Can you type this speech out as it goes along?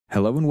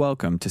Hello and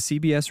welcome to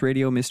CBS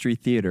Radio Mystery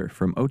Theater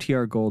from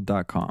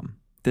OTRGold.com.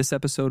 This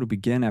episode will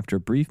begin after a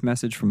brief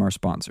message from our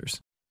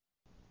sponsors.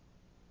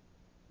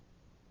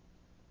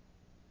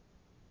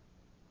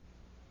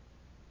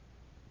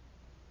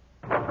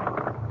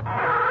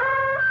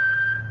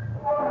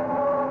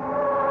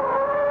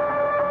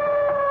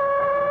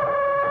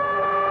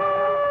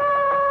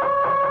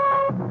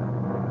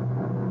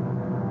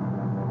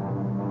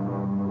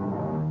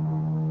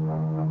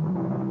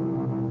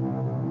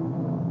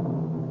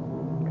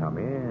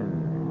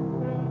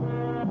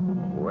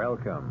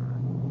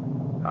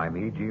 Welcome. I'm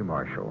E.G.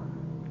 Marshall.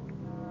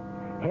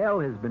 Hell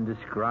has been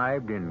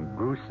described in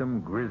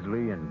gruesome,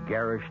 grisly, and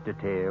garish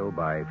detail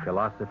by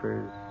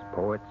philosophers,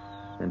 poets,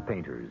 and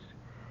painters.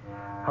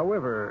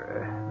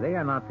 However, they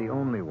are not the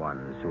only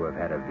ones who have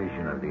had a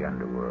vision of the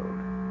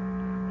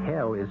underworld.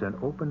 Hell is an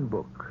open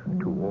book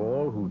to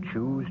all who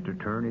choose to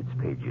turn its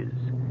pages,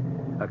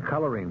 a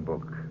coloring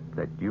book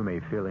that you may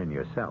fill in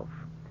yourself.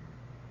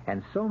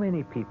 And so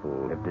many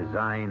people have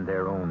designed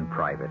their own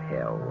private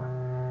hell,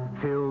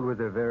 filled with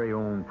their very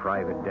own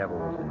private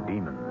devils and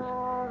demons.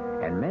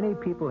 And many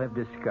people have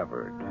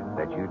discovered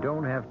that you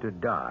don't have to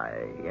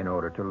die in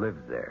order to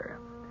live there,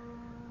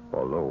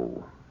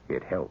 although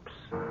it helps.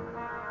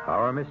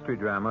 Our mystery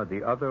drama,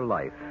 The Other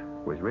Life,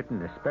 was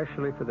written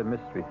especially for the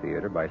Mystery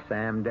Theater by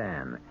Sam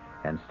Dan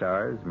and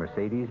stars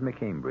Mercedes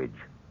McCambridge.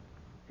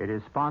 It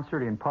is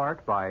sponsored in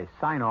part by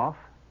Sign-Off,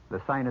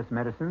 the Sinus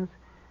Medicines,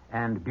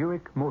 and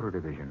Buick Motor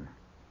Division.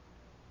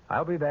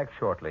 I'll be back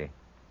shortly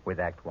with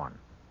Act One.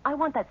 I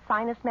want that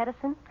sinus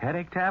medicine.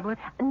 Headache tablet?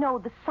 No,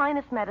 the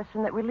sinus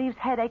medicine that relieves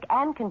headache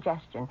and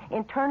congestion,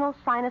 internal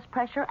sinus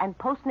pressure, and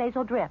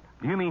postnasal drip.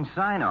 You mean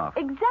Sign-Off?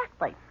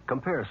 Exactly.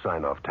 Compare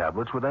Sign-Off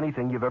tablets with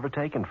anything you've ever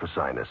taken for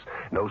sinus.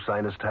 No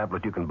sinus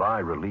tablet you can buy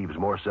relieves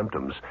more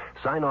symptoms.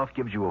 Sign-Off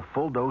gives you a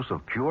full dose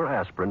of pure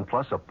aspirin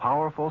plus a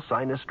powerful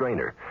sinus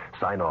drainer.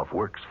 Sign-Off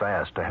works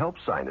fast to help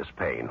sinus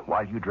pain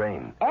while you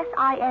drain.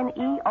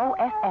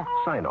 Sineoff.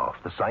 Sign-Off,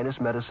 the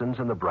sinus medicines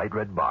in the bright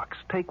red box.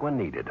 Take when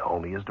needed,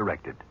 only as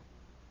directed.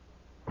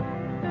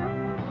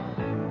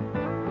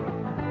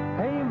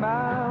 Hey,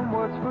 Mom,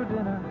 what's for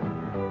dinner?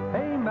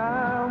 Hey,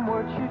 Mom,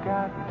 what you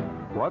got?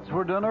 What's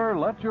for dinner?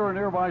 Let your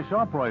nearby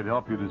ShopRite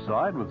help you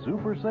decide with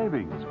super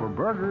savings. For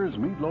burgers,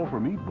 meatloaf, or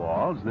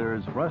meatballs,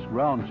 there's fresh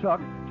ground chuck,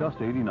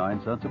 just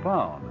 89 cents a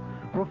pound.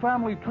 For a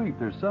family treat,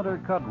 there's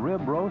center-cut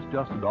rib roast,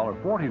 just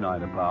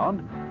 $1.49 a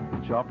pound.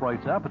 In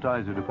ShopRite's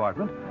appetizer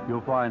department,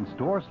 you'll find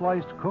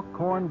store-sliced cooked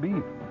corned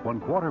beef,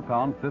 1/4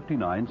 pound,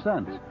 59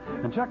 cents.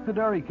 And check the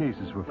dairy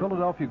cases for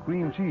Philadelphia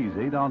cream cheese,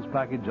 8-ounce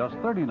package, just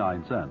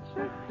 39 cents.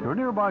 Your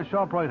nearby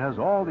ShopRite has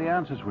all the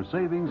answers for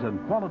savings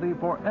and quality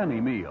for any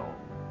meal.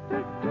 She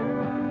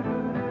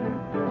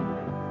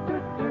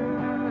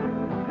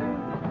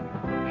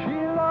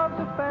loves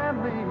her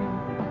family.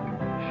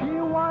 She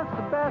wants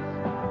the best.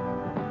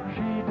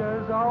 She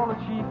does all that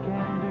she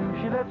can do.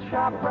 She lets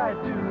ShopRite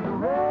do the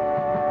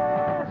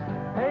rest.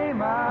 Hey,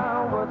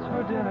 Ma, what's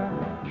for dinner?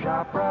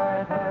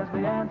 ShopRite has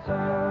the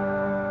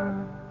answer.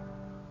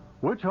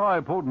 Which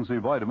high-potency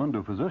vitamin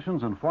do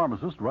physicians and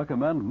pharmacists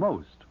recommend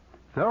most?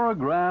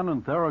 Theragran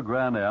and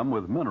Theragran M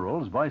with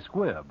minerals by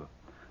Squibb.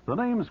 The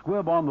name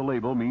Squibb on the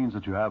label means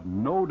that you have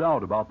no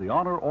doubt about the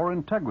honor or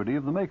integrity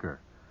of the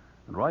maker.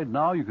 And right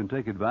now you can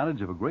take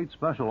advantage of a great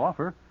special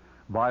offer.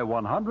 Buy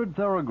 100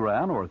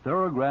 Theragran or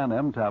Theragran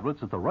M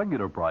tablets at the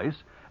regular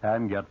price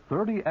and get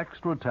 30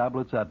 extra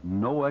tablets at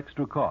no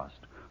extra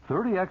cost.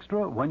 30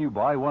 extra when you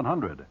buy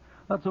 100.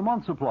 That's a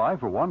month's supply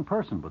for one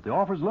person, but the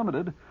offer's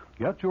limited.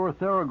 Get your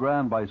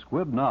Theragran by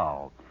Squibb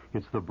now.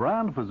 It's the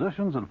brand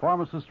physicians and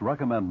pharmacists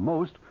recommend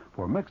most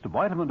for mixed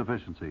vitamin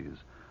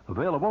deficiencies.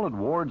 Available at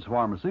Ward's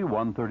Pharmacy,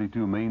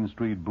 132 Main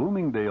Street,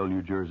 Bloomingdale,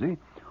 New Jersey.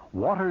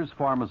 Waters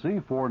Pharmacy,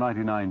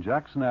 499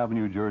 Jackson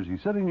Avenue, Jersey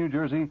City, New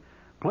Jersey.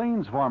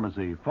 Plains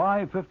Pharmacy,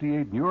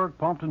 558 Newark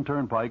Pompton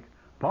Turnpike,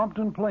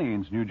 Pompton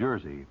Plains, New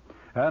Jersey.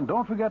 And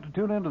don't forget to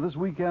tune in to this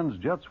weekend's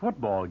Jets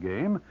football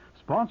game,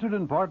 sponsored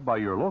in part by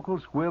your local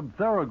Squibb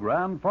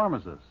Theragran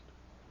pharmacist.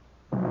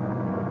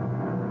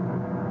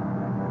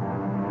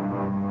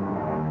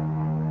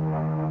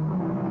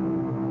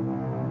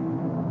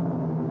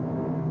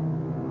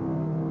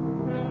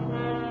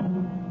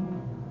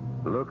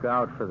 Look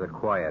out for the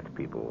quiet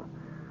people,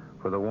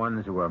 for the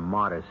ones who are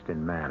modest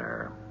in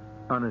manner,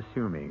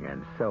 unassuming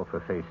and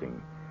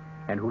self-effacing,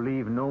 and who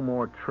leave no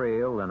more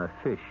trail than a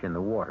fish in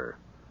the water.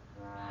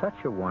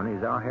 Such a one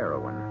is our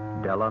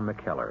heroine, Della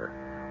McKellar,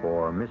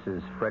 or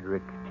Mrs.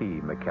 Frederick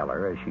T.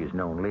 McKellar, as she is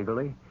known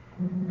legally.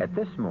 At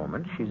this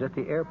moment, she's at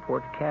the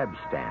airport cab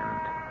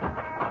stand.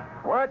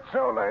 What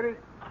so, lady?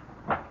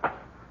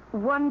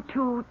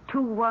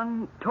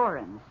 1221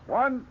 Torrance.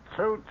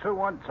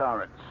 1221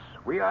 Torrance.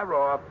 We are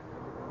off.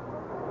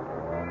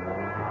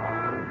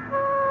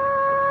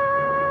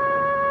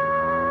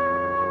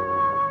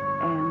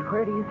 And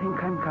where do you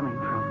think I'm coming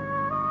from?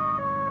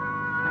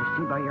 I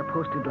see by your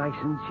posted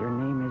license your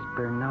name is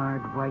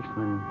Bernard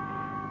Weissman,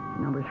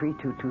 number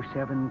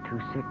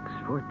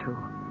 32272642.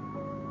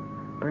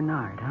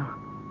 Bernard, huh?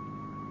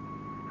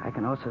 I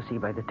can also see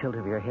by the tilt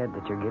of your head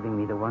that you're giving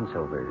me the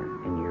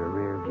once-over in your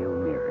rear-view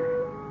mirror.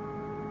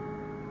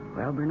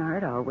 Well,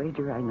 Bernard, I'll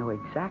wager I know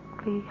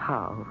exactly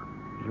how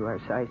you are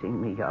sizing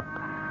me up.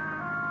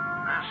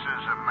 This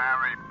is a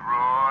married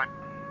broad.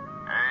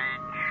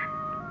 Age?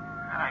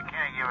 I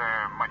can't give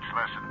her much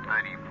less than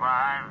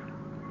 35.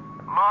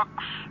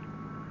 Looks?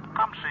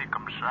 Come see,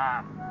 come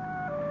sa.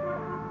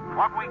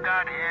 What we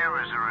got here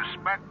is a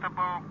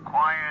respectable,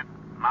 quiet,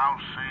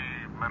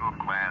 mousy,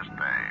 middle-class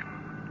dame.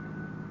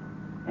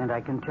 And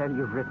I can tell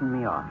you've written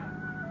me off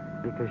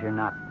because you're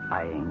not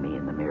eyeing me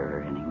in the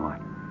mirror anymore.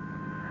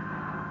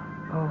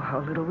 Oh, how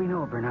little we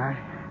know, Bernard.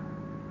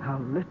 How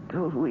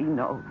little we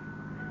know.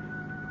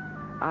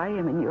 I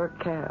am in your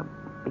cab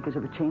because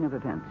of a chain of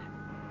events.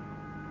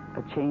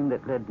 A chain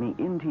that led me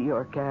into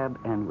your cab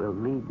and will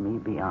lead me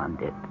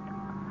beyond it.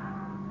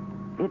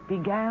 It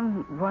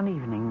began one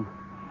evening.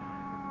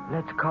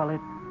 Let's call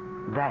it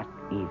that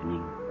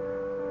evening.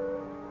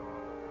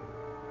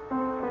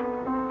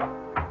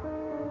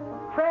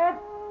 Fred?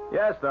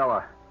 Yes,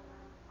 Stella.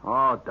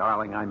 Oh,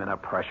 darling, I'm in a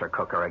pressure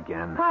cooker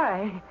again.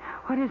 Hi.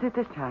 What is it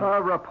this time? A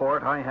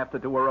report. I have to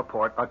do a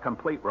report, a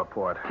complete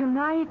report.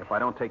 Tonight? If I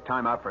don't take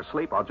time out for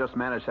sleep, I'll just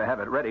manage to have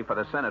it ready for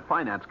the Senate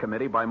Finance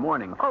Committee by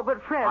morning. Oh, but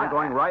Fred... I'm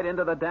going right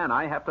into the den.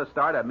 I have to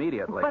start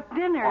immediately. But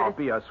dinner... Oh,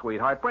 be a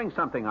sweetheart. Bring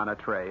something on a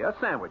tray. A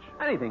sandwich.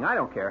 Anything. I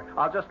don't care.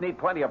 I'll just need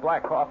plenty of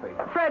black coffee.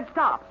 Fred,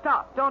 stop.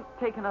 Don't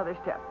take another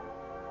step.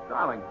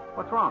 Darling,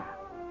 what's wrong?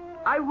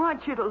 I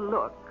want you to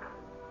look.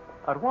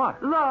 At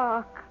what?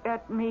 Look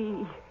at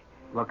me.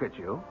 Look at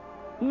you?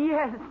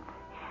 Yes.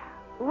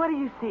 What do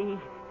you see?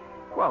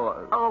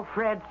 Well, Oh,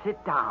 Fred,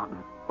 sit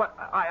down. but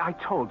I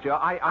told you,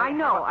 I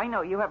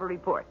know. You have a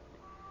report.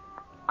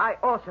 I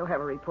also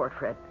have a report,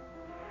 Fred,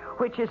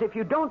 which is if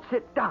you don't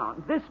sit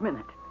down this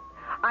minute,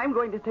 I'm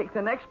going to take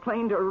the next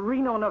plane to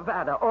Reno,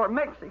 Nevada, or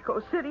Mexico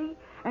City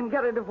and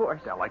get a divorce.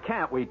 Stella,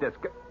 can't we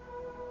discuss...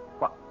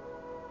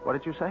 What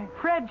did you say?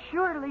 Fred,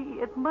 surely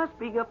it must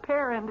be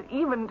apparent,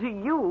 even to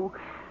you,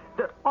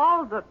 that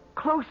all the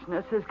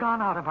closeness has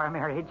gone out of our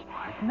marriage.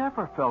 I've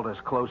never felt as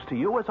close to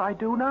you as I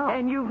do now.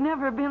 And you've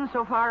never been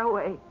so far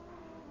away.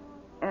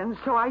 And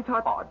so I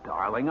thought... Oh,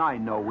 darling, I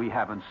know we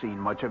haven't seen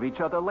much of each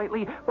other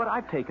lately, but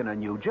I've taken a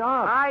new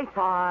job. I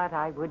thought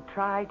I would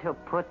try to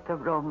put the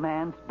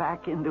romance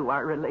back into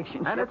our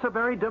relationship. And it's a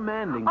very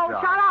demanding job. Oh,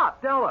 shut up,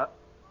 Stella.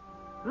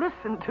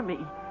 Listen to me.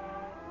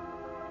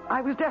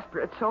 I was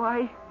desperate, so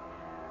I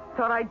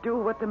thought I'd do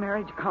what the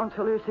marriage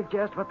counselors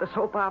suggest, what the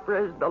soap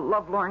operas, the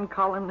lovelorn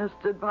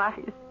columnists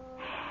advise,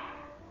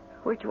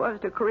 which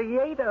was to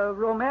create a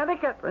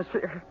romantic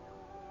atmosphere.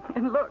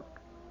 And look,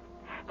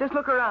 just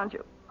look around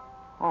you.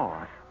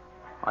 Oh,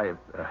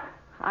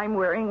 I'm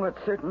wearing what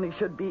certainly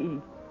should be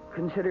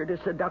considered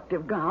a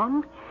seductive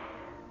gown.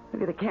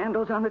 Look at the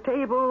candles on the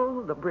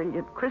table, the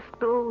brilliant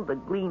crystal, the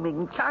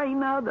gleaming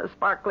china, the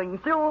sparkling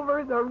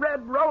silver, the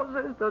red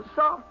roses, the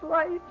soft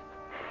lights,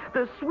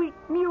 the sweet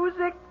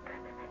music.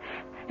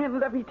 And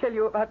let me tell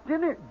you about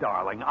dinner.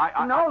 Darling,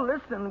 No,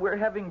 listen, we're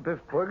having beef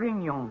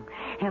bourguignon.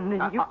 And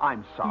then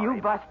I'm sorry.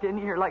 You bust in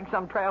here like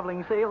some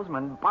traveling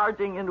salesman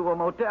barging into a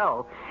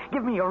motel.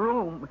 Give me a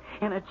room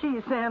and a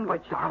cheese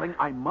sandwich. But, darling,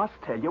 I must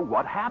tell you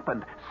what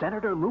happened.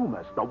 Senator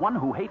Loomis, the one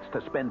who hates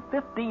to spend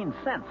 15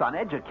 cents on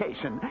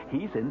education,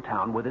 he's in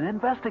town with an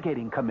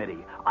investigating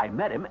committee. I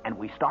met him, and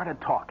we started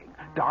talking.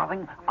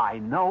 Darling, I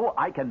know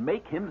I can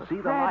make him see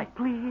the light.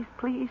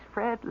 Please,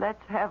 Fred,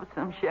 let's have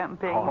some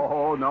champagne.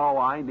 Oh, no,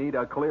 I need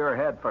a clear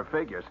head for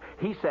figures.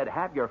 He said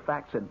have your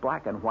facts in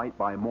black and white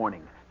by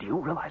morning. Do you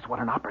realize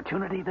what an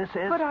opportunity this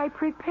is? But I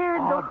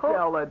prepared the whole...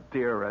 Stella,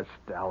 dearest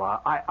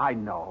Stella, I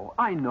know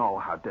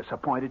how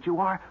disappointed you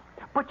are,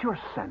 but you're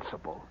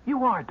sensible.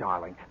 You are,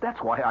 darling.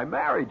 That's why I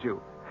married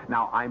you.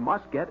 Now, I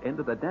must get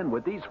into the den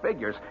with these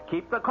figures.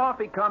 Keep the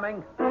coffee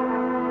coming.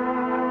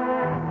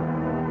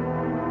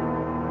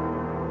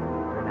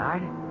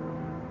 Bernard,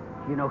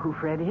 you know who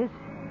Fred is?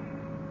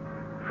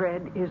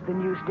 Fred is the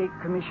new state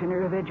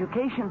commissioner of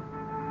education.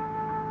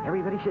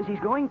 Everybody says he's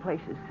going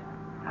places.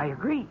 I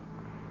agree.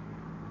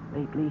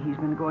 Lately, he's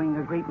been going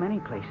a great many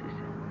places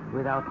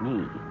without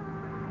me.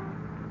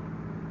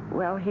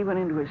 Well, he went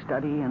into his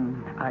study,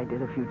 and I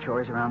did a few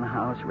chores around the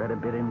house, read a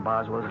bit in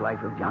Boswell's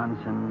Life of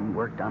Johnson,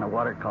 worked on a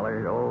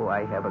watercolor. Oh,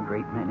 I have a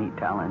great many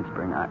talents,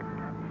 Bernard.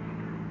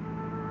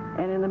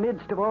 And in the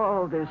midst of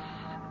all this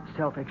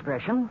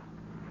self-expression,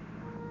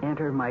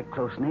 enter my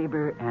close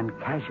neighbor and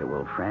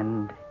casual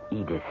friend,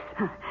 Edith.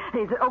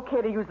 Is it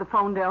okay to use the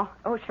phone, Del?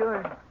 Oh,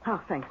 sure. Oh,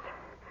 thanks.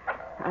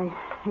 I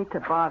hate to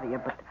bother you,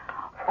 but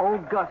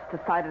old Gus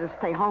decided to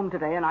stay home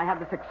today, and I have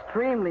this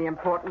extremely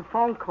important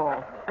phone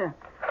call.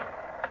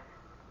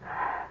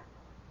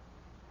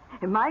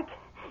 Hey, Mike,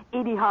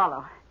 Edie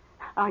Hollow.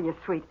 Oh, you're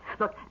sweet.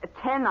 Look,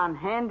 10 on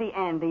Handy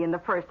Andy in the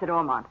first at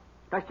Ormond.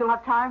 Do I still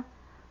have time?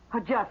 Oh,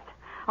 just.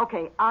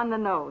 Okay, on the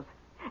nose.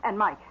 And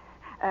Mike,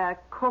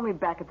 call me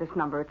back at this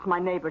number. It's my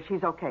neighbor.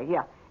 She's okay.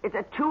 Yeah. It's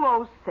at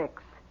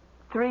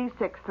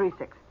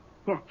 206-3636.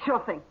 Yeah, sure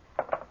thing.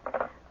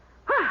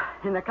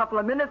 In a couple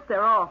of minutes,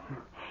 they're off.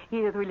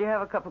 Edith, will you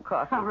have a cup of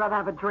coffee? I'd rather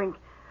have a drink.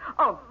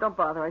 Oh, don't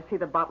bother. I see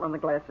the bottle and the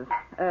glasses.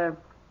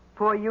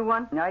 Pour you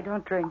one? I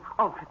don't drink.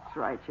 Oh, that's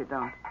right, you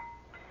don't.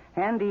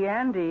 Handy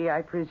Andy,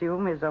 I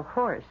presume, is a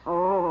horse.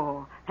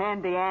 Oh,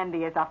 Handy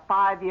Andy is a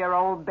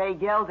 5-year-old bay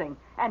gelding,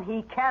 and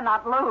he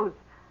cannot lose.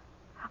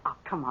 Oh,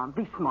 come on,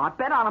 be smart.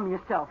 Bet on him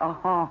yourself.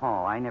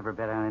 Oh, I never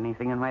bet on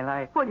anything in my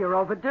life. Well, you're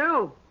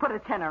overdue. Put a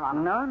tenner on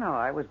him. No,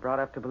 I was brought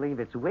up to believe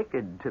it's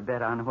wicked to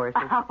bet on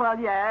horses. Well,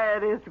 yeah,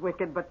 it is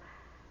wicked, but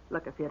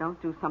look, if you don't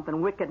do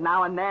something wicked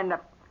now and then...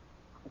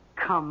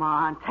 Come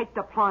on, take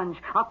the plunge.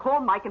 I'll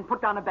call Mike and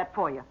put down a bet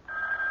for you.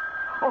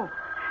 Oh,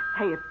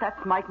 hey, if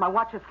that's Mike, my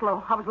watch is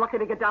slow. I was lucky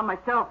to get down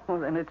myself. Well,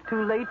 then it's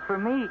too late for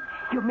me.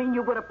 You mean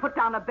you would have put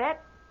down a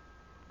bet?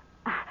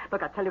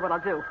 Look, I'll tell you what I'll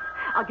do.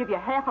 I'll give you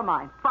half of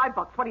mine. $5.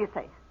 What do you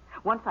say?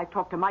 Once I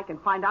talk to Mike and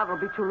find out, it'll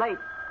be too late.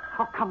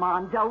 Oh, come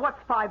on, Del.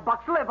 What's $5?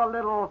 Live a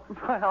little.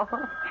 Well,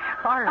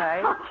 all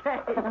right. Okay.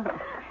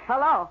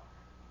 Hello?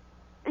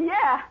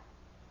 Yeah.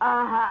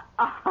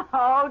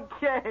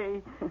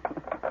 Okay.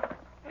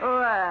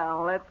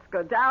 Well, let's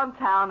go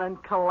downtown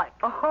and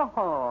collect.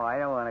 Oh, I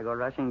don't want to go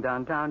rushing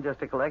downtown just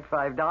to collect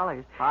 $5.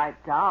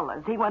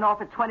 $5? He went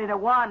off at 20 to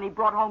 1. He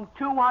brought home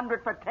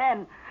 200 for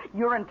 10.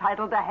 You're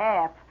entitled to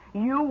half.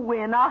 You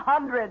win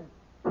 100.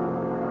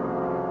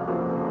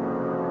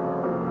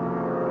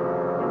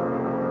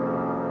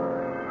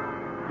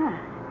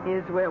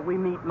 Here's where we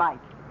meet Mike.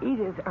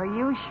 Edith, are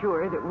you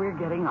sure that we're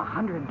getting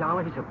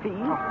 $100 apiece?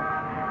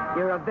 Oh,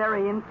 you're a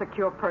very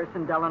insecure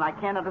person, Del, and I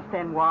can't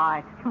understand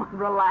why. Come on,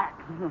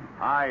 relax.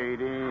 Hi,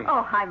 Edie.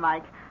 Oh, hi,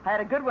 Mike. I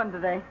had a good one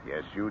today.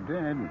 Yes, you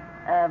did.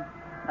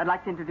 I'd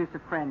like to introduce a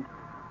friend.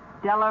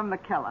 Della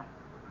McKellar.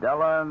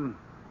 Della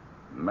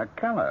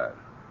McKellar.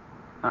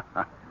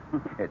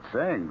 It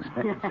sings.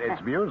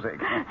 It's music.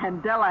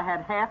 And Della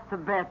had half the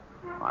bet.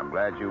 I'm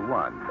glad you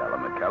won, Della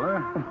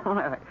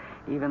McKellar.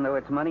 Even though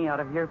it's money out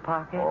of your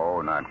pocket?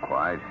 Oh, not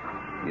quite.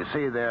 You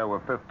see, there were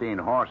 15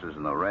 horses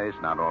in the race.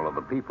 Not all of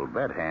the people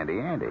bet Handy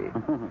Andy.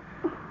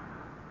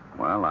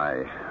 Well,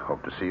 I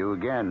hope to see you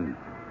again,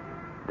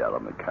 Della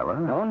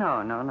McKellar. Oh,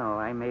 no.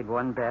 I made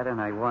one bet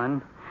and I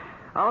won.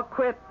 I'll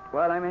quit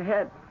while I'm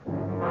ahead.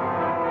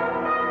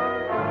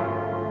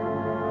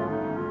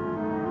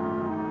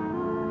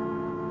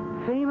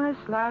 Famous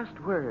last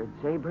words,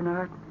 eh,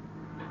 Bernard?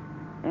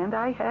 And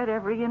I had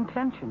every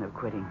intention of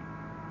quitting.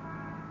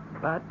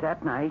 But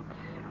that night,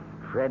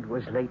 Fred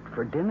was late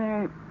for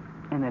dinner,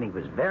 and then he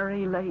was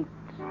very late.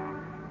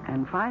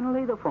 And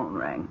finally, the phone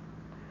rang.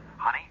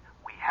 Honey,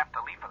 we have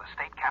to leave for the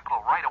state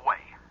capitol right away.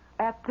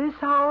 At this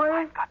hour?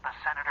 I've got the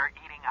senator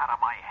eating out of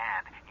my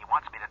hand. He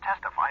wants me to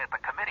testify at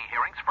the committee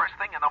hearings first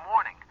thing in the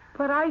morning.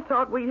 But I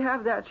thought we'd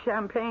have that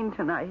champagne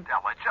tonight.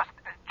 Della, just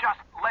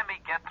let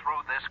me get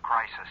through this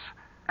crisis.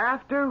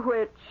 After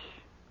which,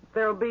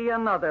 there'll be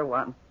another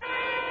one.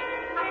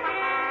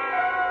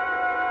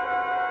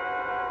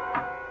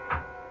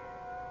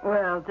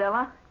 Well,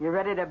 Della, you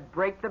ready to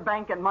break the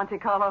bank at Monte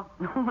Carlo?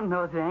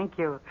 No, thank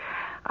you.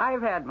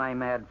 I've had my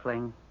mad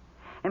fling.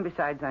 And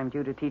besides, I'm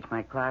due to teach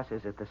my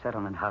classes at the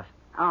settlement house.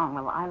 Oh,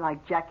 well, I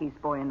like Jackie's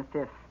boy in the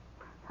fifth.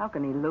 How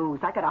can he lose?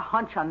 I got a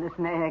hunch on this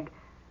nag.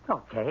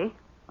 Okay,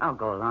 I'll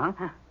go along.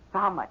 For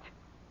how much?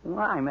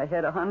 Well, I'm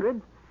ahead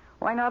 100.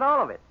 Why not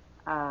all of it?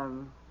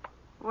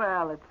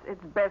 Well,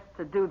 it's best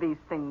to do these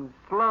things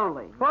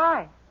slowly.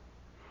 Why?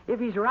 If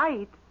he's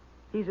right,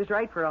 he's as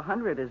right for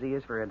 100 as he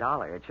is for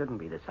 $1. It shouldn't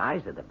be the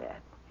size of the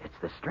bet. It's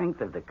the strength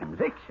of the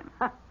conviction.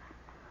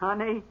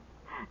 Honey,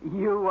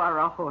 you are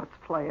a horse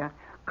player.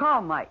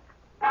 Call Mike.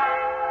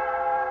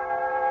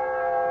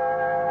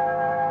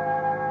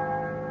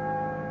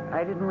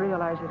 I didn't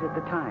realize it at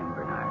the time,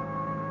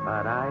 Bernard,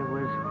 but I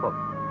was hooked.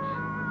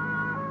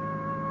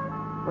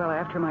 Well,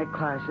 after my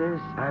classes,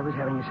 I was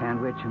having a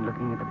sandwich and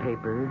looking at the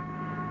paper,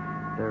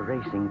 the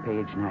racing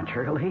page,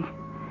 naturally.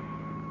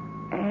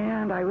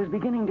 And I was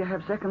beginning to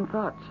have second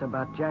thoughts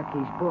about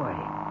Jackie's boy.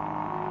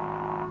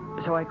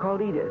 So I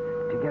called Edith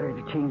to get her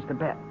to change the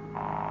bet.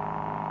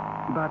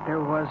 But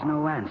there was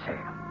no answer.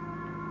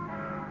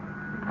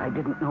 I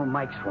didn't know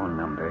Mike's phone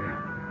number,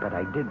 but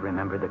I did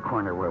remember the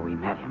corner where we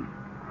met him.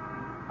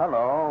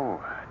 Hello,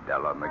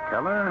 Della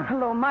McKellar.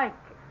 Hello, Mike.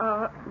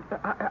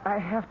 I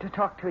have to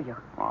talk to you.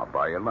 I'll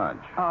buy you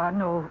lunch.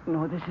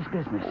 No, this is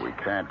business. We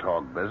can't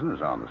talk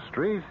business on the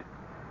street.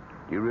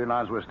 Do you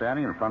realize we're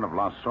standing in front of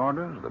Los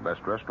Sordos, the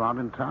best restaurant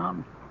in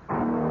town?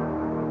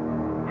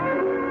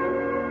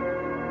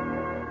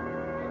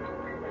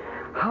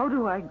 How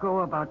do I go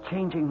about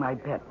changing my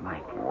bet,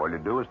 Mike? All you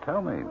do is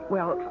tell me.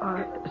 Well,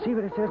 see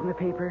what it says in the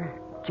paper?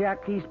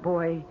 Jackie's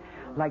boy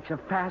likes a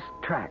fast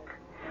track.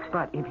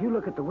 But if you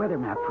look at the weather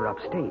map for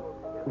upstate,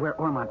 where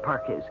Ormont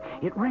Park is,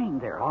 it rained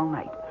there all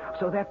night.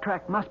 So that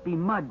track must be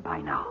mud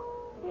by now.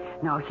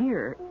 Now,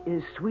 here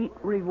is Sweet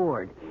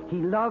Reward. He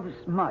loves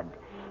mud.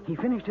 He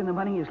finished in the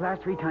money his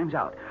last 3 times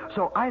out.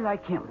 So I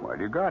like him. Well,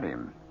 you got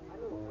him.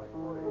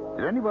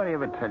 Did anybody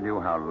ever tell you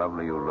how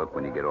lovely you look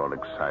when you get all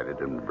excited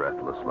and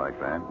breathless like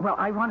that? Well,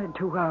 I wanted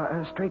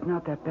to straighten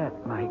out that bet,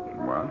 Mike.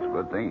 Well, it's a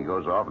good thing he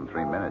goes off in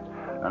 3 minutes.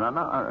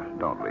 No,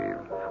 don't leave.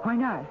 Why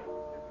not?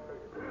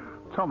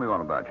 Tell me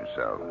all about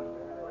yourself.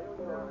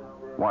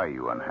 Why are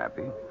you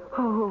unhappy?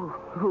 Oh,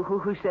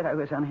 who said I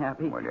was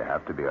unhappy? Well, you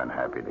have to be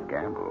unhappy to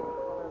gamble.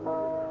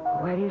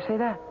 Why do you say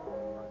that?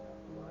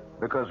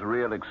 Because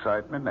real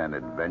excitement and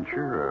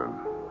adventure are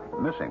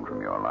missing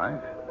from your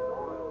life.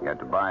 You have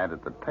to buy it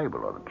at the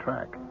table or the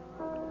track.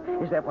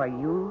 Is that why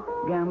you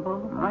gamble,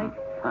 Mike?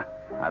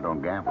 I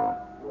don't gamble.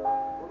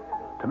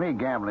 To me,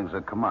 gambling's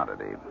a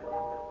commodity.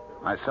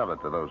 I sell it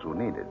to those who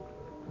need it.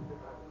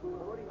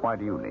 Why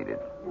do you need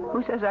it?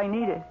 Who says I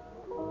need it?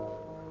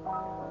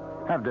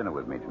 Have dinner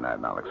with me tonight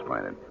and I'll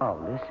explain it. Oh,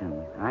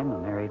 listen, I'm a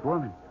married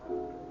woman.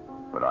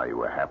 But are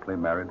you a happily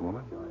married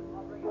woman?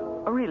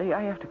 Oh, really,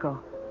 I have to go.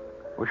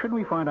 Well, shouldn't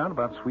we find out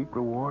about Sweet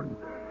Reward?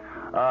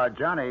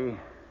 Johnny,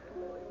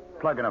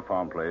 plug in a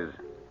phone, please.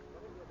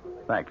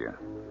 Thank you.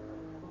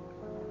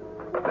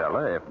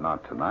 Della, if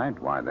not tonight,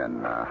 why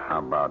then, how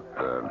about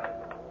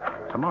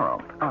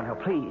tomorrow? Oh, no,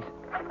 please.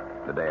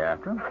 The day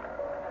after?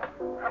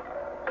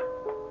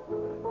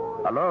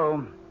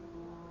 Hello?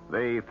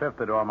 The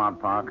 5th at Ormond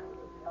Park?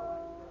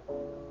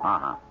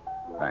 Uh-huh.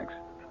 Thanks.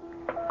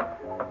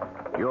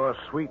 Your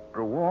Sweet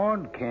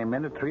Reward came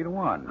in at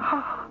 3-1.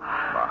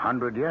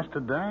 100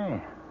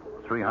 yesterday,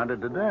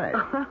 300 today.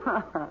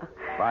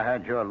 If I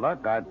had your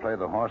luck, I'd play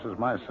the horses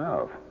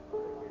myself.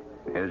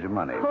 Here's your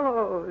money.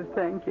 Oh,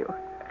 thank you.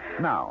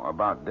 Now,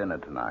 about dinner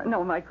tonight.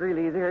 No, Mike,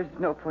 really, there's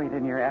no point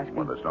in your asking.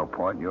 Well, there's no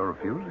point in your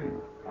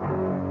refusing.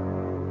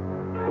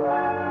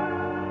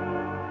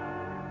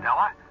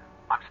 Della,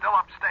 I'm still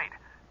upstate.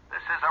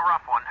 This is a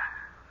rough one.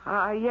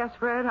 Yes,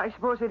 Fred, I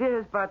suppose it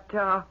is, but,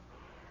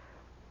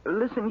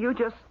 listen, you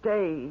just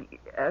stay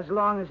as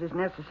long as is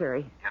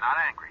necessary. You're not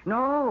angry?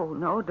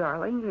 No,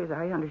 darling.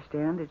 I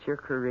understand it's your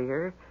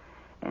career.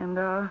 And,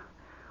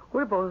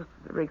 we're both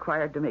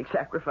required to make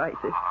sacrifices.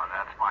 Oh,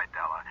 that's my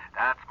Della.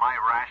 That's my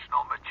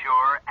rational,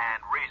 mature,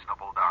 and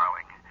reasonable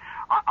darling.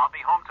 I'll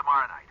be home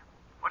tomorrow night.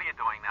 What are you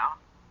doing now?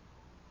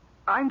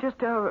 I'm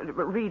just,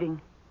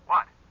 reading.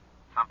 What?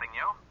 Something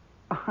new?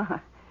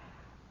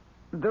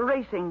 The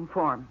racing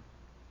form.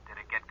 Did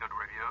it get good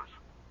reviews?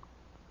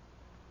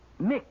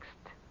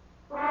 Mixed.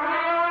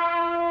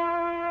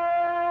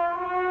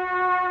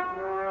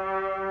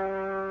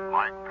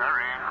 Mike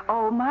Perry.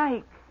 Oh,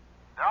 Mike.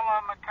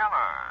 Della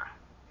McKellar.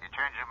 You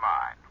change your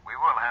mind. We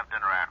will have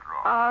dinner after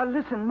all.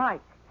 Listen,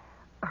 Mike.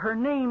 Her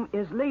name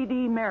is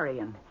Lady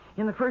Marian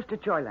in the first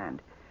at Joyland.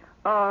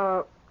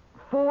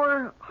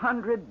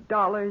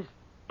 $400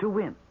 to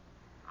win.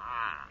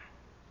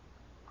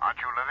 Aren't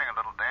you living a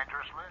little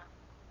dangerously?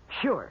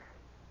 Sure.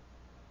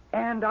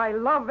 And I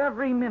love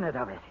every minute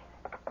of it.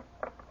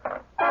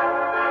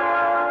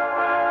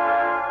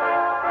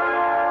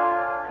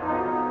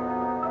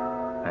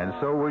 And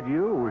so would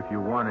you if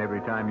you won every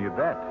time you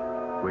bet,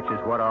 which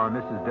is what our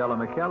Mrs. Della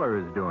McKellar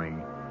is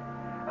doing.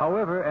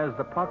 However, as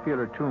the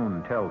popular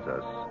tune tells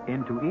us,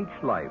 into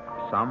each life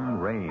some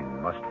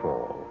rain must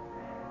fall.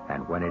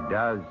 And when it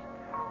does,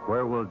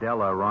 where will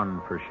Della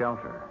run for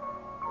shelter?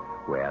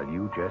 Well,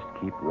 you just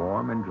keep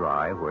warm and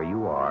dry where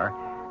you are,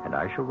 and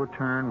I shall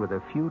return with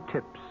a few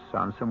tips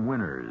on some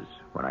winners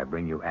when I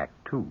bring you Act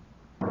 2.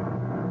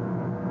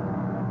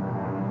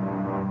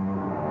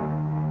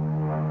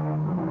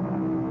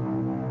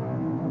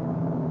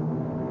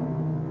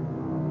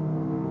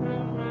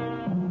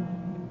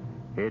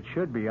 It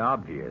should be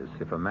obvious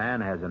if a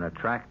man has an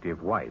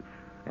attractive wife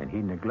and he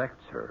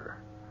neglects her.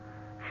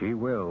 She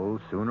will,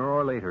 sooner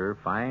or later,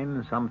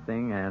 find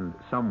something and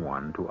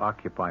someone to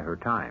occupy her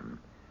time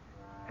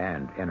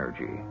and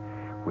energy,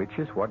 which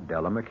is what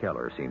Della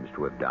McKellar seems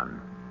to have done.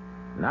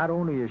 Not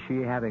only is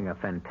she having a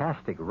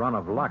fantastic run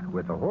of luck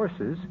with the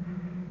horses,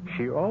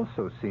 she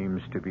also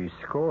seems to be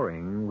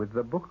scoring with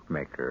the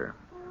bookmaker.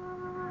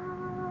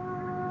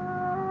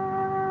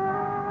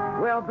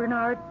 Well,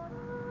 Bernard,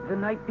 the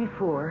night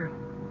before,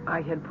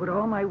 I had put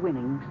all my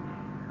winnings,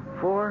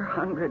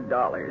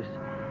 $400,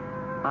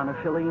 on a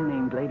filly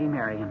named Lady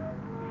Marian.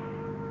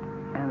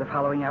 And the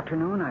following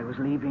afternoon, I was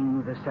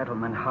leaving the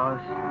settlement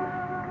house,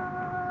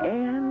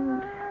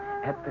 and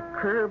at the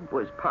curb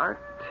was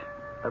parked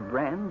a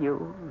brand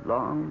new,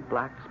 long,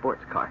 black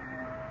sports car.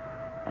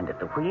 And at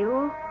the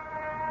wheel,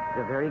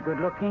 the very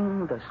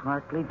good-looking, the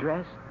smartly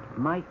dressed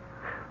Mike.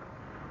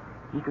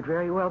 He could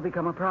very well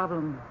become a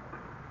problem.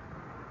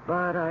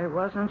 But I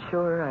wasn't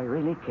sure I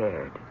really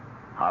cared.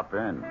 Hop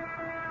in.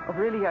 Oh,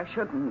 really, I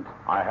shouldn't.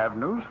 I have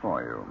news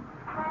for you.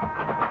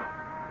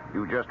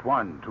 You just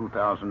won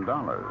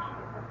 $2,000.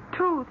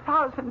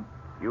 2,000.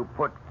 You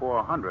put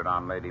 400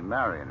 on Lady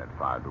Marian at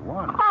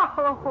 5-1.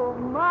 Oh,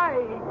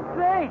 Mike,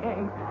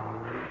 thanks.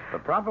 The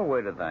proper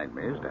way to thank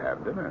me is to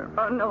have dinner.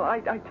 Oh, no,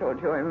 I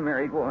told you I'm a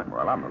married woman.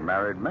 Well, I'm a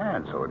married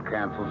man, so it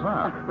cancels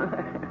out.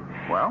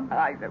 Well?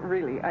 I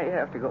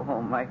have to go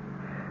home, Mike.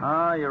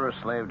 You're a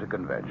slave to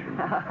convention.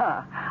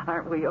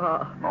 Aren't we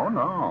all? Oh,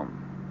 no.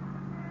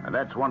 And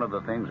that's one of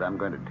the things I'm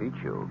going to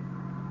teach you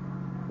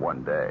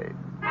one day.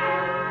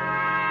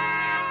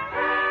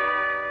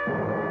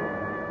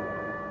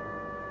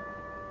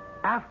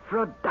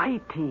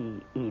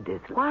 Aphrodite,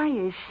 Edith. Why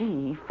is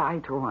she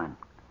 5-1?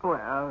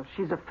 Well,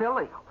 she's a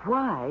filly.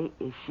 Why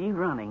is she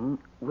running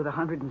with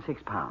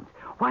 106 pounds?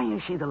 Why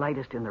is she the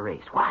lightest in the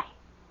race? Why?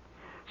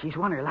 She's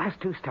won her last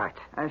 2 starts.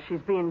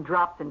 She's being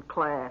dropped in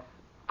class.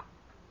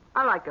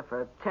 I like her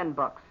for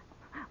 $10.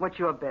 What's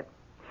your bid?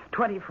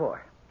 $24.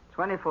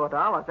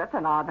 $24? That's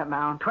an odd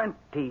amount.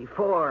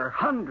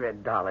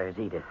 $2,400,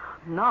 Edith.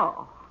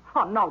 No.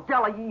 Oh, no,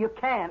 Della, you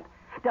can't.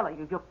 Della,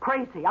 you're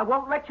crazy. I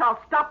won't let y'all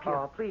stop you.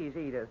 Oh, please,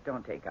 Edith,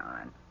 don't take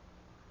on.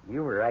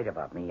 You were right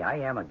about me. I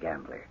am a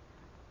gambler.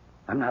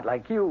 I'm not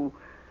like you,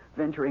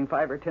 venturing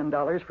 $5 or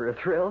 $10 for a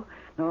thrill.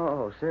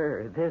 No,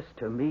 sir, this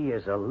to me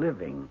is a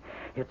living.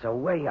 It's a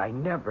way I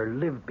never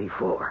lived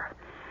before.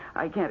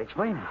 I can't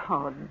explain it.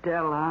 Oh,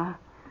 Della,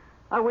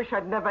 I wish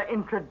I'd never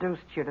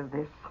introduced you to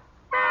this.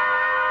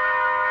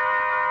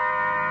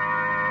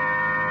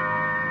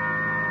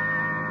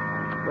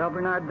 Well,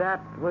 Bernard,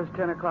 that was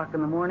 10 o'clock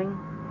in the morning.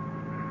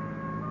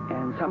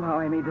 And somehow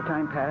I made the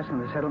time pass in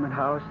the settlement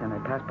house, and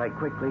it passed by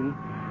quickly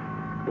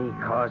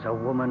because a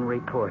woman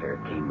reporter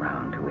came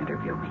round to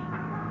interview me.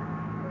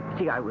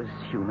 See, I was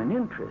human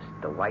interest,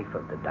 the wife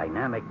of the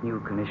dynamic new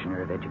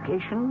commissioner of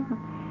education.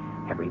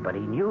 Everybody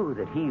knew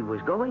that he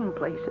was going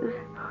places.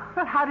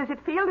 Well, how does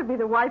it feel to be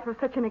the wife of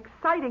such an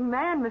exciting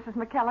man, Mrs.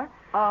 McKellar?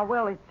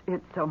 Well,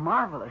 it's so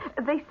marvelous.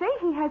 They say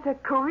he has a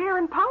career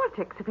in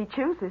politics if he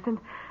chooses, and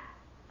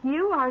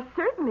you are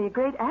certainly a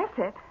great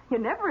asset. You're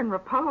never in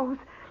repose.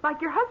 Like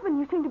your husband,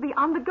 you seem to be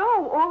on the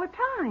go all the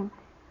time.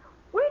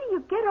 Where do you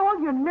get all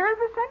your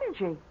nervous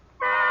energy?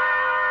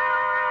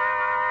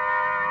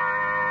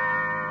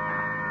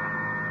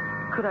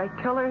 Could I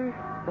tell her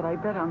that I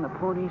bet on the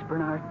ponies,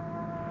 Bernard?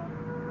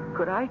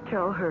 Could I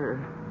tell her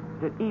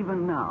that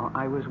even now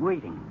I was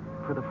waiting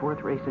for the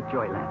 4th race at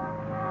Joyland,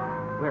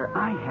 where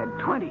I had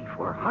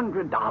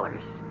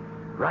 $2,400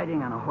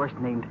 riding on a horse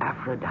named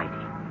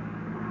Aphrodite,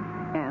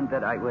 and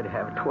that I would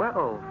have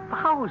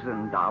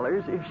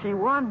 $12,000 if she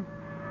won?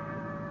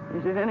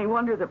 Is it any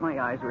wonder that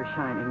my eyes were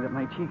shining, that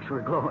my cheeks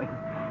were glowing?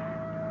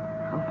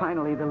 Well,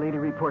 finally, the lady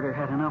reporter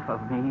had enough of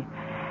me,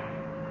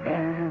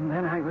 and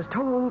then I was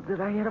told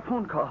that I had a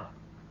phone call.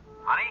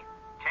 Honey,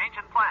 change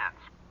in plans.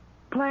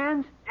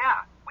 Plans?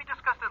 Yeah, we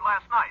discussed it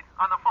last night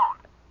on the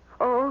phone.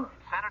 Oh?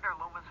 Senator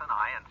Loomis and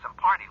I and some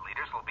party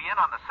leaders will be in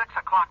on the 6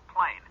 o'clock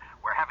plane.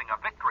 We're having a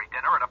victory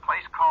dinner at a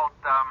place called,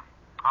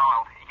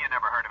 you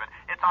never heard of it.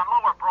 It's on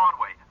Lower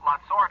Broadway, Las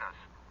Ordas.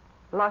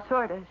 Las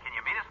Ordas? Can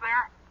you meet us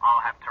there?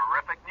 I'll have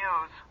terrific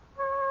news.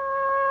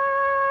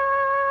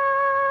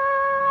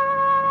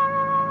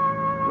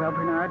 Well,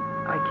 Bernard,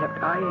 I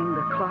kept eyeing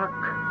the clock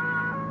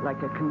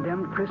like a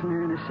condemned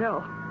prisoner in a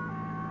cell.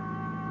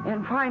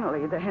 And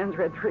finally, the hands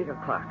read 3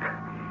 o'clock.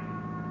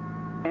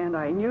 And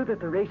I knew that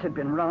the race had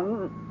been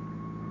run,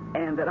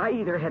 and that I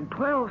either had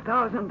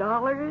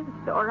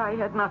 $12,000 or I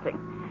had nothing.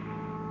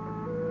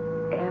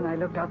 And I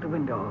looked out the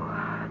window.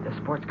 The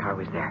sports car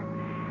was there.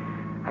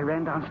 I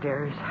ran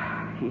downstairs.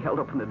 He held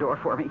open the door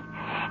for me,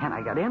 and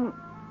I got in,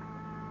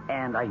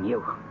 and I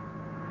knew.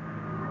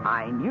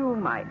 I knew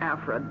my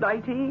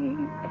Aphrodite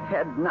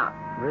had not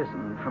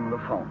risen from the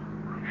phone.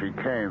 She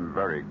came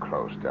very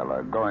close,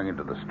 Della. Going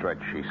into the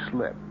stretch, she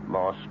slipped,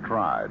 lost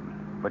stride,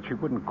 but she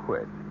wouldn't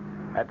quit.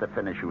 At the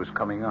finish, she was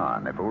coming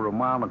on. If it were a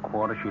mile and a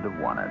quarter, she'd have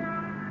won it.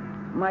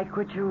 Mike,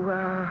 would you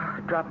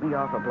drop me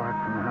off a block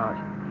from the house?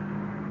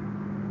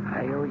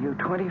 I owe you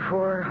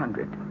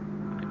 $2,400.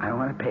 I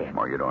want to pay it.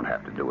 Well, you don't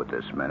have to do it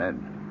this minute.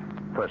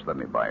 First, let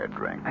me buy a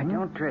drink. I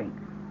don't drink.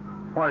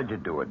 Why did you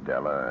do it,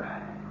 Della?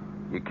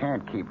 You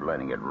can't keep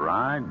letting it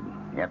ride.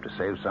 You have to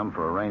save some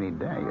for a rainy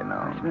day, you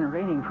know. It's been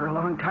raining for a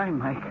long time,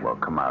 Mike. Well,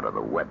 come out of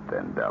the wet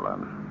then, Della.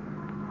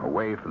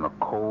 Away from the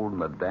cold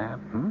and the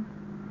damp,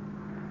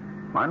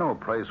 I know a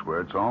place where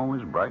it's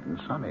always bright and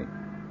sunny.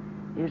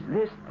 Is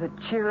this the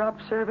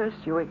cheer-up service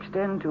you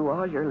extend to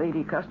all your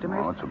lady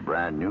customers? Oh, it's a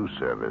brand new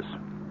service.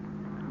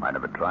 I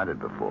never tried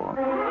it before.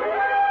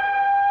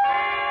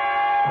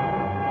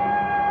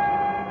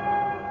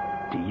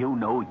 Do you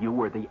know you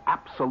were the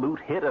absolute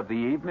hit of the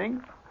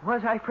evening?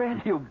 Was I,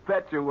 Fred? You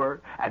bet you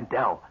were. And,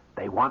 Del,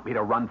 they want me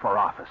to run for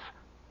office.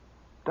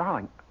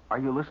 Darling, are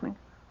you listening?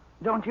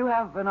 Don't you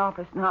have an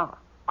office now?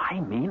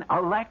 I mean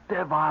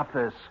elective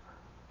office.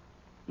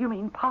 You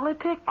mean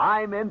politics?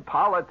 I'm in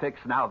politics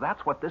now.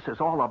 That's what this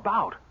is all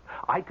about.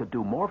 I could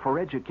do more for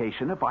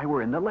education if I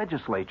were in the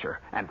legislature.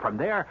 And from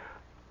there...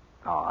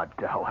 Oh,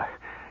 Della,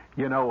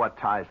 you know what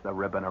ties the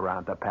ribbon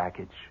around the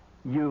package?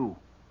 You.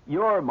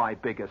 You're my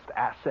biggest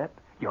asset.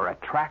 You're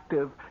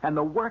attractive. And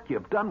the work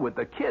you've done with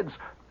the kids,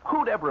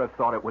 who'd ever have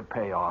thought it would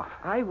pay off?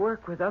 I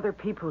work with other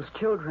people's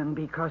children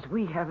because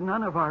we have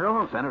none of our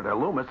own. Senator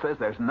Loomis says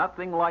there's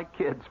nothing like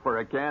kids for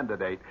a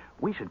candidate.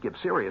 We should give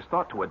serious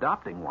thought to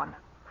adopting one.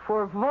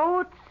 For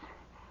votes?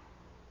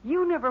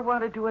 You never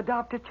wanted to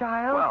adopt a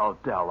child? Well,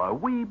 Della,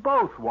 we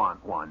both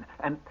want one.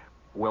 And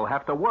we'll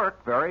have to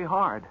work very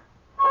hard.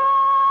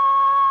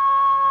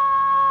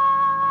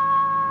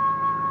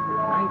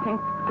 I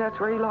think that's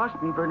where he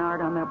lost me,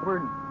 Bernard, on that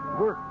word,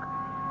 work.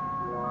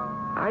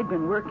 I'd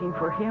been working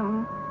for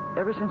him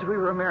ever since we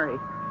were married.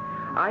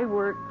 I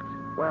worked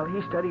while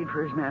he studied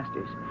for his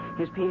master's.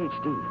 his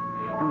Ph.D.,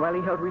 and while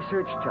he held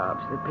research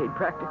jobs that paid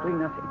practically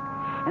nothing.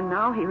 And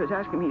now he was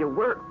asking me to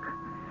work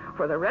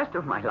for the rest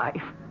of my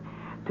life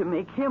to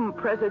make him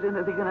president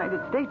of the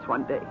United States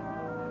one day.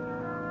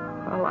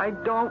 Well, I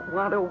don't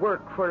want to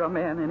work for a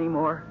man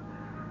anymore.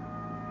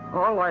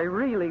 All I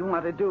really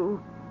want to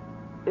do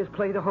is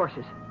play the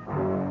horses.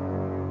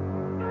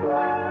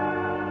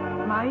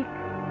 Mike,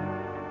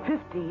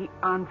 50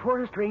 on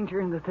Forest Ranger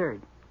in the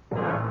 3rd.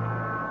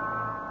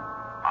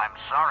 I'm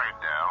sorry,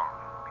 Dell.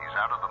 He's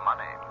out of the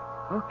money.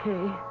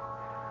 Okay.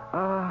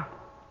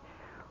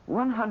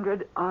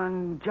 100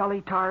 on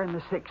Jolly Tar in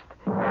the 6th.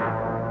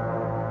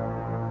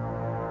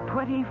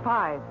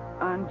 25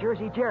 on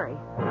Jersey Jerry.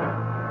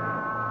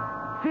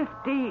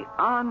 50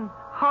 on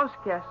House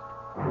Guest.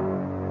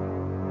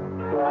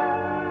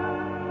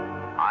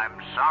 I'm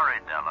sorry,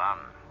 Della.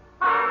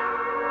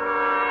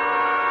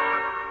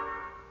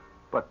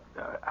 But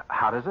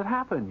how does it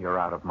happen you're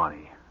out of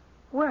money?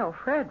 Well,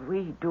 Fred,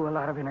 we do a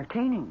lot of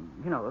entertaining.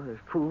 You know, there's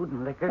food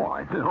and liquor. Oh,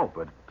 I know,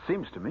 but it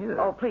seems to me that...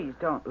 Oh, please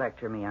don't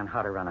lecture me on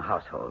how to run a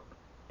household.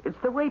 It's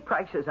the way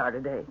prices are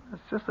today.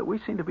 It's just that we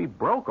seem to be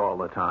broke all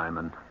the time,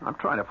 and I'm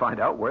trying to find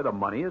out where the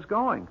money is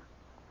going.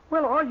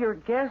 Well, all your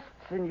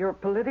guests and your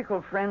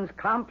political friends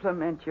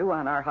compliment you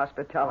on our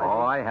hospitality.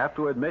 Oh, I have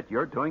to admit,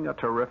 you're doing a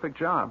terrific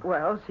job.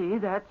 Well, see,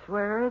 that's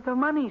where the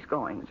money's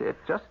going. It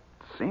just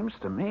seems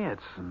to me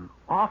it's an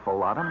awful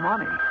lot of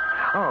money.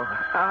 Oh,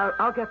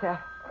 I'll get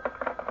that.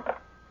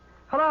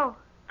 Hello?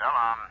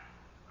 Della,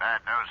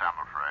 bad news, I'm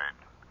afraid.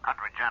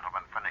 Country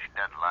gentleman finished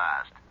dead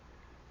last.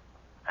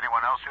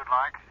 Anyone else you'd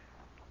like?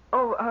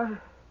 Oh,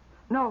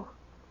 no.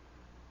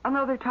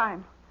 Another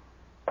time.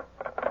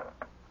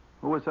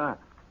 Who was that?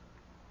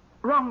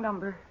 Wrong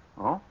number.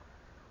 Oh?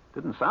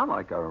 Didn't sound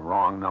like a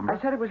wrong number. I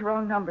said it was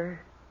wrong number.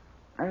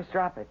 I just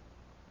drop it.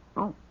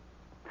 Oh.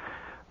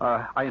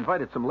 I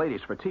invited some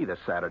ladies for tea this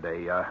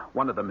Saturday.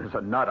 One of them is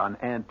a nut on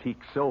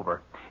antique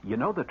silver. You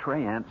know the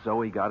tray Aunt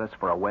Zoe got us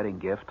for a wedding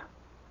gift?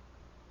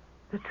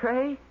 The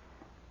tray?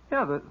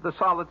 Yeah, the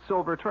solid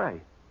silver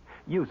tray.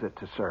 Use it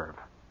to serve.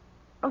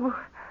 Oh,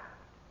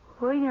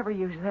 we never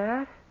use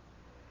that.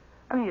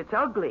 I mean, it's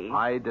ugly.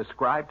 I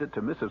described it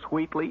to Mrs.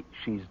 Wheatley.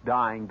 She's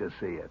dying to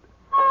see it.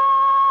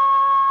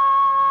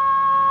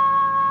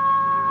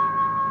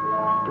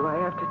 Do I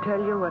have to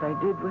tell you what I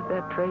did with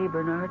that tray,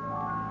 Bernard?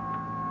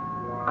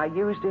 I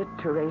used it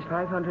to raise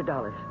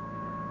 $500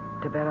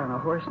 to bet on a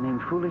horse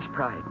named Foolish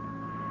Pride.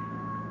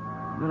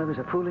 Well, it was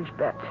a foolish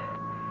bet.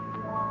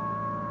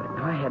 But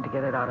now I had to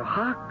get it out of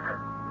hock.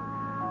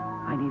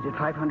 I needed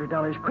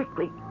 $500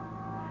 quickly.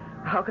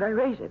 How could I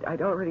raise it?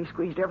 I'd already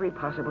squeezed every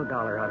possible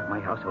dollar out of my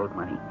household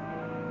money.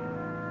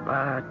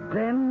 But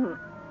then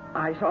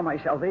I saw my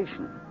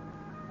salvation.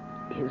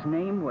 His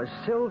name was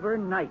Silver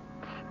Knight.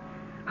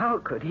 How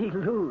could he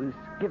lose,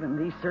 given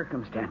these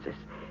circumstances?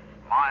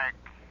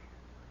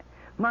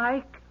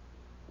 Mike,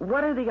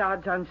 what are the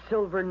odds on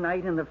Silver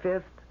Knight in the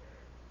 5th?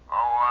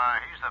 Oh,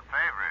 he's the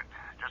favorite.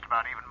 Just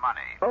about even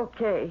money.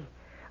 Okay.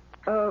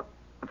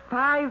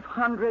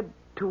 500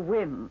 to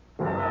win.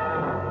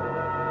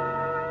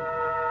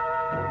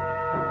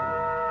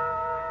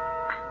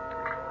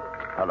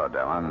 Hello,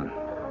 Dellen.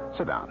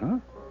 Sit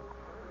down,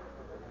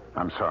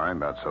 I'm sorry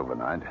about Silver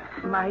Knight.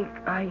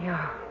 Mike,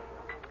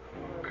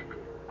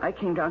 I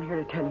came down here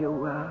to tell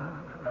you,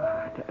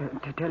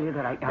 to tell you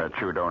that That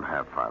you don't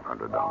have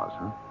 $500,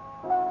 huh?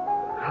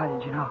 How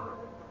did you know?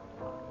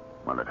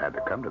 Well, it had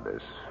to come to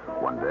this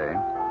one day.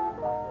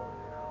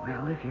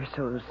 Well, if you're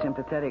so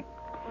sympathetic,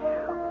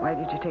 why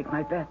did you take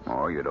my bets?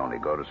 Oh, you'd only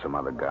go to some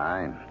other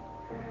guy.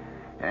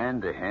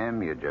 And to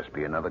him, you'd just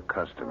be another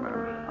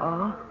customer.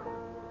 Oh?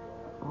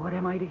 What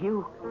am I to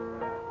you?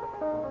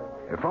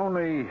 If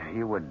only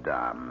you would,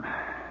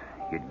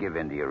 you'd give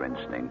in to your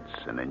instincts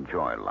and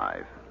enjoy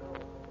life.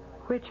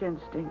 Which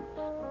instincts?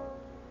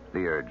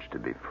 The urge to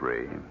be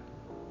free.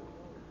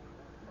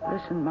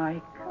 Listen,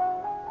 Mike,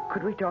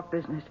 could we talk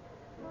business?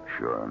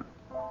 Sure.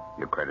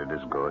 Your credit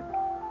is good.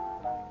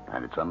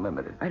 And it's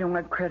unlimited. I don't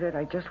want credit.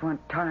 I just want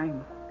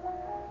time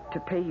to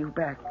pay you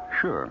back.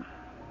 Sure.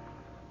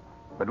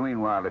 But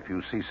meanwhile, if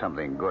you see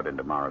something good in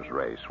tomorrow's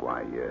race,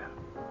 why,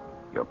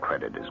 your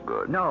credit is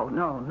good. No.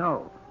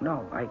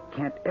 I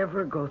can't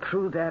ever go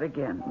through that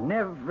again.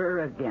 Never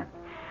again.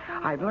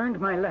 I've learned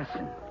my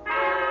lesson.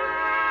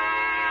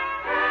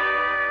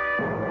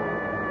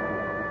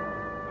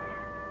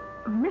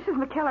 Mrs.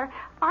 McKellar,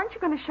 aren't you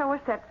going to show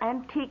us that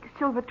antique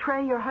silver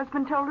tray your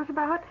husband told us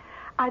about?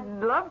 I'd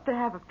love to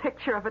have a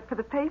picture of it for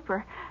the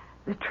paper.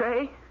 The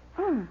tray?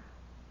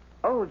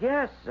 Oh,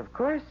 yes, of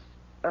course.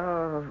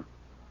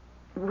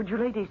 Would you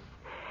ladies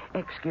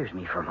excuse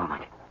me for a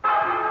moment?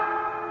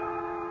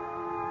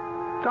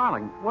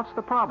 Darling, what's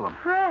the problem?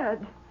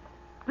 Fred,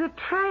 the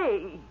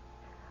tray.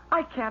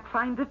 I can't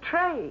find the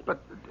tray. But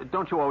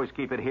don't you always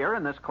keep it here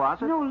in this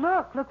closet?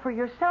 No, look for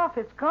yourself.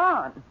 It's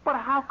gone. But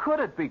how could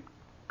it be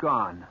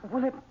gone?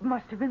 Well, it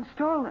must have been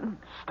stolen.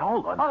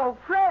 Stolen? Oh,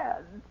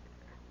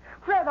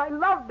 Fred, I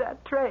love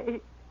that tray.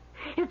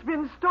 It's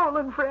been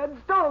stolen, Fred,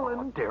 stolen.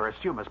 Oh,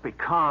 dearest, you must be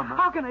calm.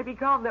 How can I be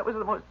calm? That was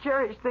the most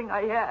cherished thing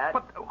I had.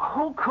 But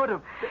who could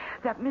have...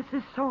 That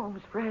Mrs.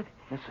 Soames, Fred.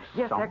 Mrs.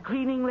 Yes, Soames? that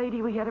cleaning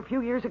lady we had a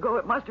few years ago.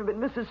 It must have been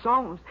Mrs.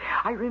 Soames.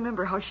 I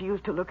remember how she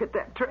used to look at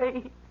that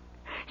tray.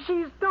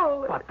 She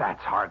stole it. But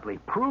that's hardly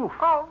proof.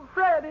 Oh,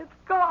 Fred, it's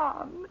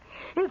gone.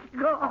 It's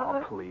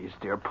gone. Oh, please,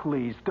 dear,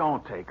 please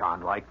don't take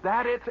on like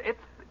that.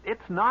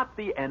 It's not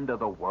the end of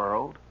the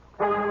world.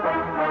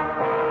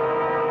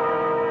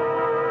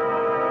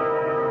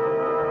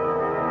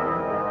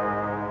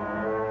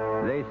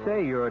 They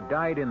say your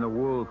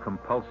dyed-in-the-wool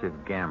compulsive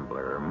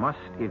gambler must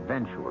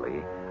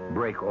eventually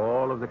break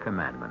all of the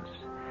commandments.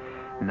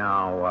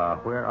 Now,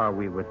 where are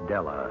we with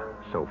Della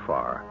so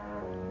far?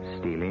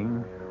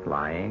 Stealing,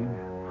 lying,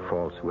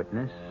 false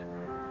witness?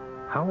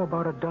 How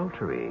about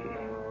adultery?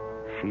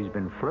 She's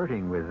been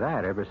flirting with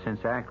that ever since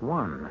Act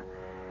 1.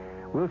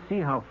 We'll see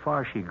how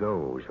far she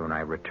goes when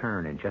I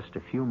return in just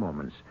a few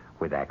moments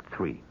with Act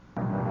 3.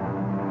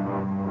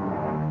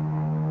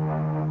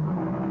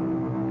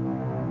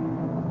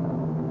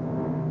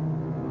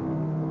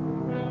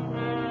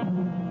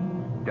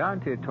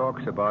 Dante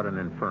talks about an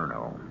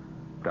inferno.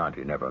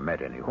 Dante never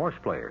met any horse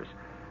players.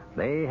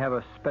 They have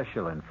a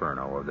special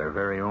inferno of their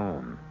very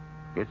own.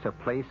 It's a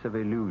place of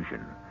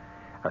illusion,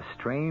 a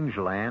strange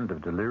land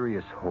of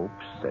delirious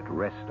hopes that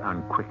rest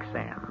on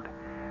quicksand,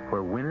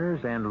 where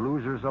winners and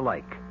losers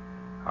alike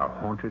are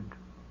haunted,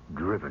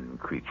 driven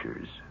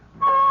creatures.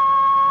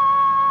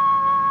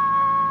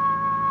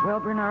 Well,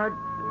 Bernard,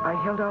 I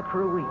held out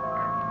for a week.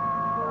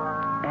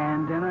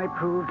 And then I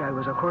proved I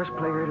was a horse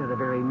player to the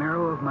very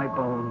marrow of my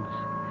bones.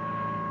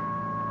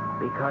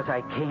 Because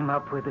I came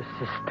up with a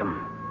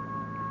system.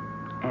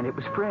 And it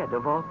was Fred,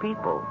 of all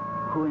people,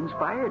 who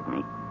inspired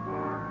me.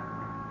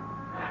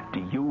 Do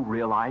you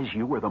realize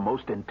you were the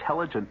most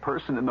intelligent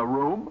person in the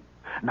room?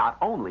 Not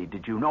only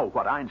did you know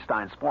what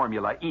Einstein's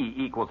formula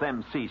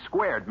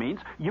E=mc² means,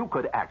 you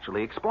could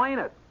actually explain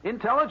it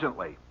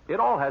intelligently. It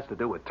all has to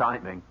do with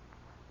timing.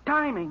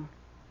 Timing?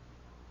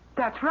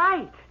 That's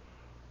right.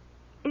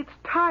 It's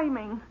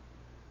timing.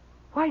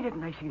 Why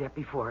didn't I see that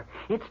before?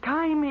 It's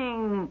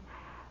timing.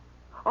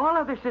 All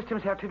other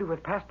systems have to do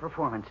with past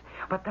performance.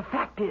 But the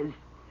fact is,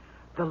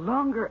 the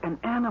longer an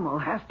animal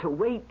has to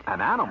wait...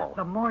 An animal?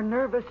 The more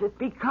nervous it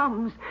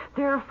becomes.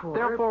 Therefore...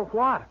 Therefore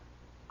what?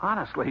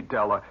 Honestly,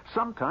 Della,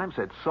 sometimes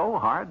it's so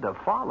hard to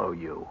follow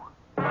you.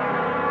 I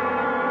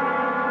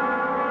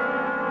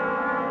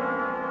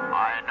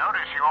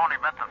notice you only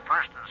bet the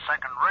first and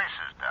second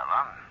races,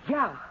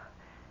 Della.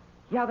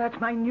 Yeah, that's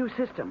my new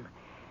system.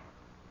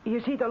 You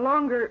see, the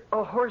longer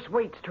a horse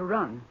waits to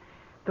run,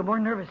 the more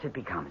nervous it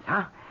becomes,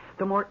 huh?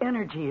 The more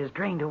energy is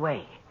drained away.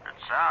 It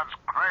sounds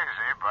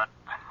crazy, but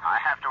I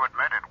have to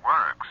admit it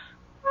works.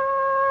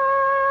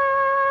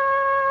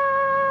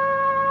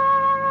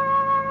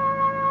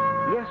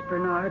 Yes,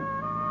 Bernard,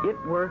 it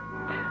worked.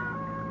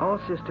 All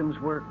systems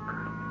work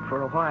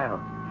for a while.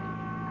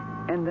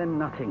 And then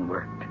nothing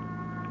worked.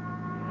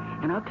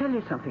 And I'll tell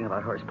you something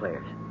about horse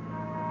players.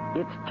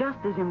 It's just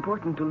as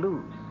important to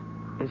lose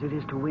as it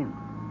is to win.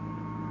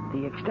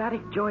 The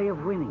ecstatic joy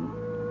of winning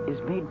is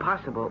made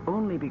possible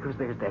only because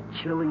there's that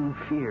chilling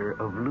fear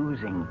of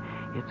losing.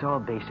 It's all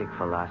basic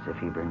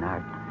philosophy,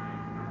 Bernard.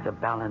 The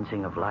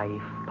balancing of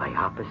life by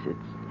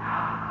opposites.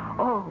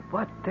 Oh,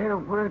 but there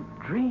were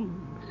dreams.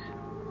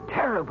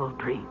 Terrible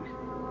dreams. Is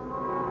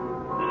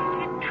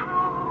it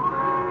true?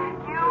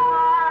 You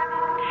are an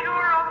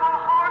incurable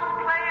horse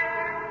player?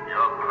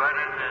 Your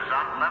credit is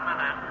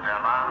unlimited,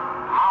 Della.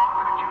 How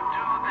could you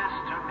do this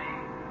to me?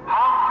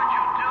 How could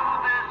you do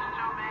this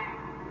to me?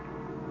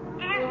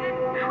 Is it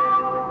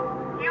true?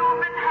 You've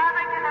been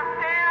having an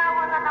affair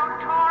with a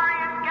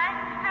notorious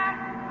gangster?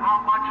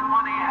 How much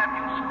money have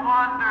you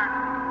squandered?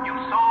 You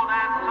sold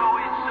Aunt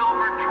Zoe's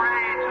silver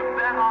tray to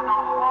bet on a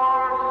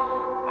horse.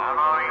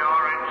 Follow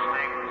your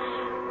instincts.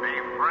 Be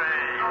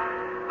brave.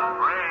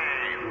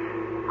 Brave.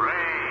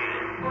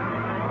 Brave.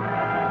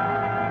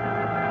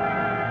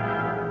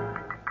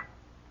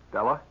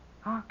 Della?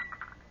 Huh?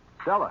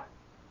 Della?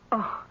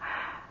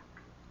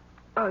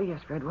 Oh,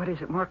 yes, Fred. What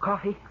is it? More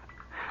coffee?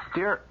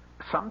 Dear,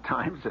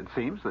 sometimes it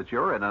seems that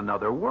you're in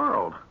another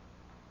world.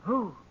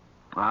 Who?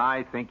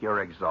 I think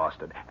you're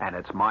exhausted, and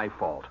it's my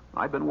fault.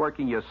 I've been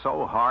working you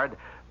so hard,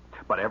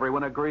 but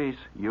everyone agrees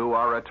you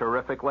are a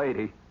terrific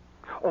lady.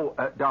 Oh,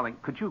 darling,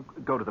 could you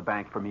go to the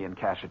bank for me and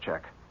cash a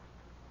check?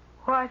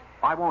 What?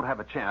 I won't have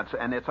a chance,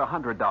 and it's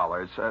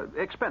 $100.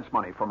 Expense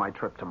money for my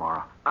trip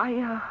tomorrow.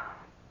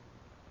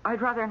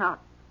 I'd rather not.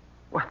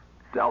 What?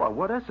 Della,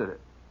 what is it?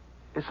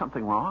 Is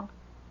something wrong?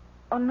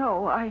 Oh,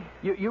 no,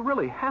 You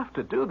really have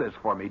to do this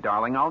for me,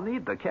 darling. I'll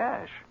need the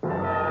cash.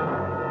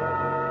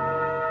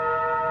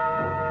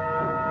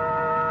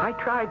 I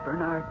tried,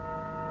 Bernard.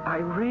 I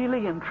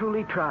really and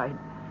truly tried.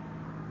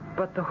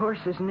 But the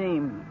horse's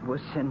name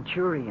was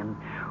Centurion,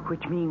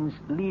 which means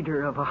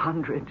leader of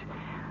 100.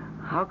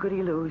 How could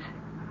he lose?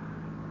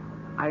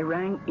 I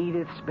rang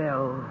Edith's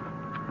bell.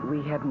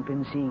 We hadn't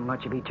been seeing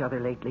much of each other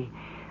lately.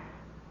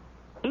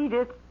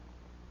 Edith,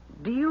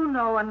 do you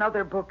know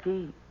another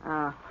bookie?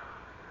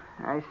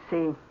 I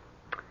see.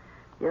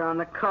 You're on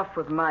the cuff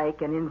with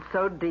Mike and in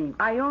so deep.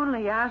 I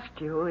only asked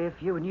you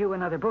if you knew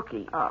another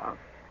bookie. Oh,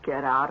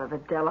 get out of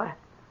it, Della.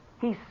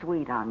 He's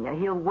sweet on you.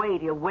 He'll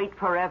wait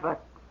forever.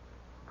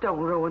 Don't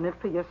ruin it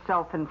for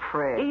yourself and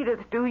Fred.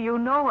 Edith, do you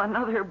know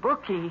another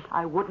bookie?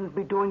 I wouldn't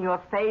be doing you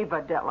a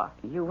favor, Della.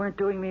 You weren't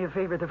doing me a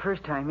favor the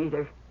first time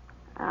either.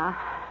 A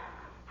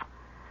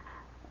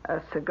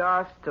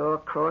cigar store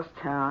across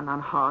town on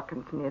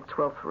Harkins near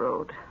 12th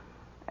Road.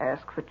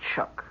 Ask for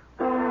Chuck.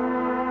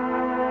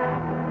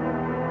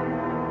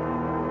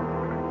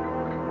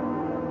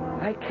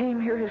 I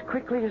came here as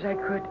quickly as I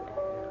could.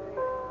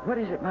 What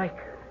is it, Mike?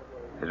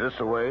 Is this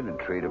a way to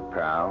treat a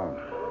pal?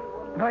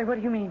 Why, what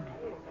do you mean?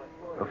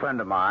 A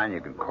friend of mine, you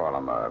can call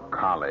him a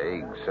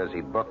colleague, says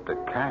he booked a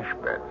cash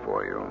bet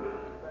for you.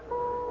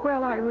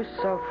 Well, I was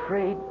so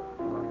afraid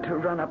to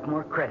run up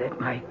more credit,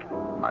 Mike.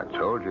 I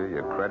told you,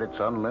 your credit's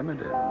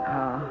unlimited.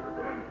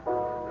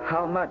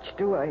 How much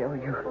do I owe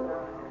you?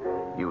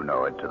 You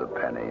know it to the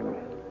penny.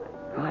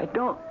 I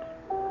don't.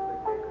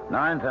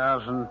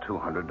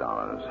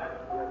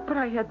 $9,200. But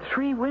I had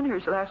 3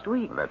 winners last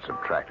week. That's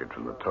subtracted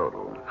from the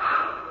total.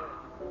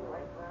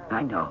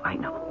 I know.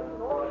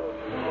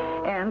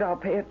 And I'll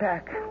pay it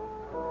back.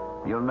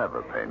 You'll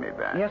never pay me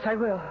back. Yes, I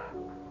will.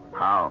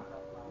 How?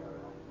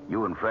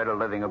 You and Fred are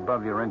living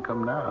above your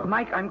income now.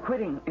 Mike, I'm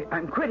quitting,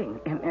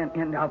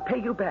 and I'll pay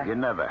you back. You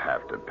never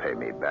have to pay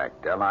me back,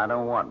 Della. I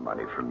don't want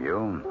money from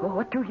you. Well,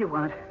 what do you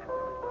want?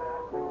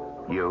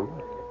 You?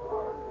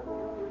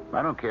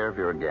 I don't care if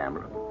you're a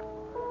gambler.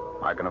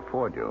 I can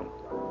afford you.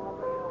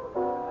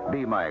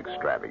 Be my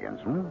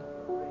extravagance,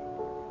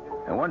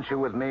 And once you're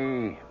with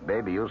me,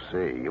 baby, you'll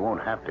see. You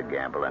won't have to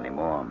gamble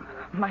anymore.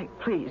 Mike,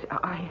 please,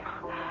 I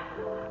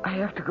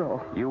have to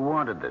go. You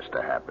wanted this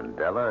to happen,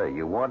 Della.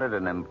 You wanted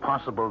an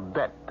impossible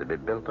debt to be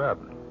built up.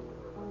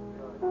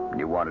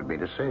 You wanted me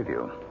to save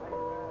you.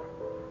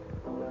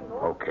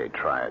 Okay,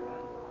 try it.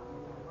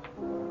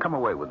 Come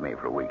away with me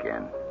for a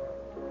weekend.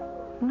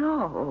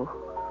 No.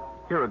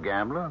 You're a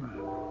gambler.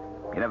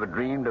 You never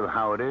dreamed of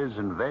how it is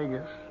in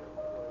Vegas.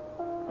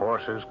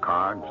 Horses,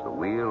 cards, the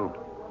wheel.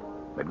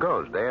 It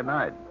goes day and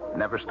night.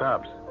 Never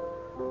stops.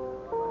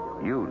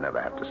 You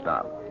never have to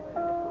stop.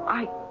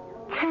 I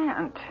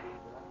can't.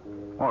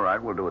 All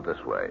right, we'll do it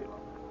this way.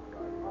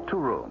 2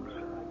 rooms.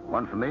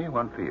 One for me,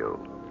 one for you.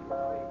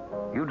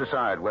 You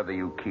decide whether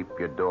you keep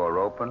your door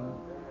open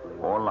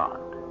or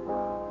locked.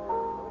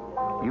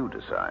 You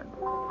decide.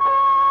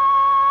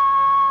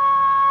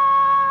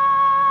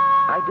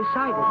 I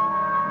decided,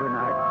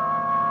 Bernard.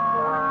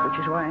 Which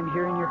is why I'm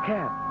here in your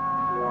cab.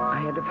 I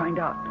had to find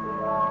out.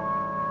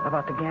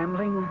 About the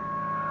gambling,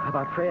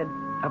 about Fred,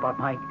 about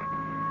Mike,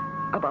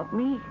 about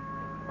me.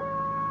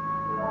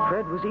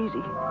 Fred was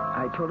easy.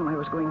 I told him I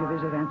was going to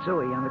visit Aunt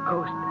Zoe on the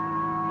coast.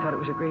 Thought it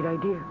was a great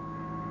idea.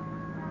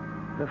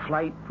 The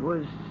flight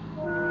was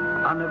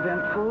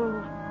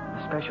uneventful.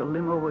 A special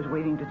limo was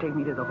waiting to take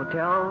me to the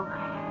hotel.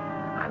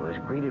 I was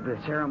greeted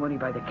with ceremony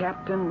by the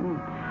captain,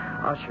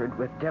 ushered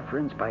with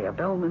deference by a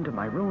bellman to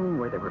my room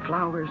where there were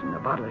flowers and a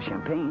bottle of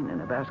champagne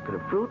and a basket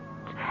of fruit.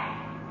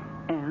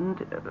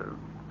 And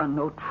a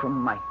note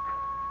from Mike.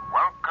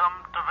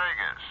 Welcome to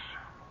Vegas.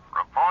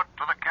 Report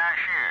to the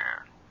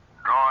cashier.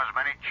 Draw as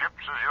many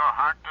chips as your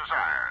heart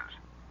desires.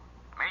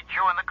 Meet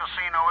you in the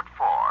casino at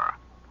 4.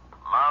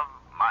 Love,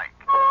 Mike.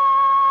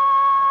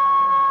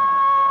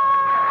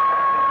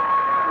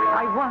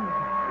 I won.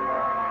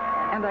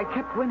 And I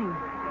kept winning.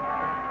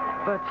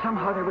 But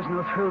somehow there was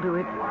no thrill to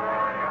it.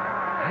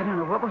 I don't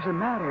know what was the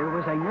matter.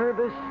 Was I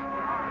nervous?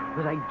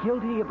 Was I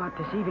guilty about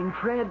deceiving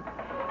Fred?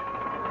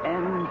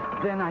 And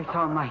then I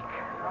saw Mike.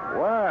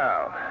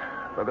 Well,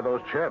 look at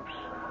those chips.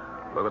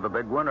 Look at the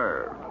big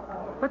winner.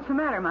 What's the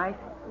matter, Mike?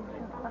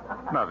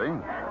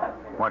 Nothing.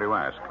 Why do you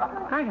ask?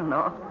 I don't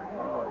know.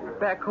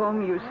 Back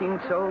home, you seem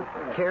so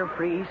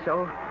carefree,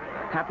 so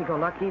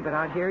happy-go-lucky, but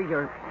out here,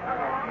 you're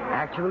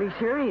actually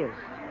serious.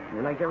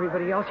 You're like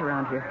everybody else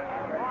around here.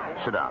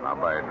 Sit down. I'll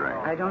buy a drink.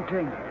 I don't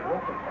drink.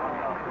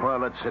 Well,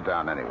 let's sit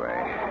down anyway.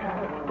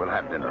 We'll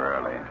have dinner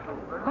early.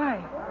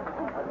 Why?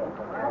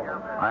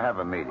 I have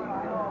a meeting.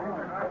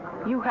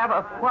 You have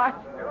a what?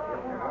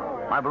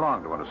 I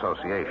belong to an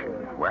association.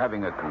 We're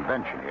having a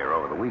convention here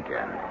over the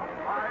weekend.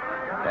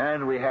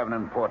 And we have an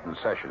important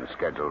session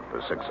scheduled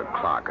for 6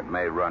 o'clock. It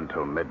may run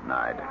till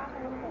midnight.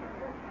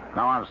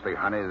 Now, honestly,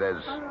 honey,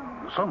 there's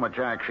so much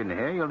action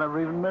here, you'll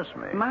never even miss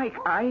me. Mike,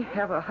 I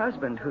have a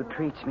husband who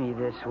treats me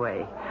this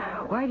way.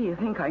 Why do you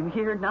think I'm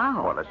here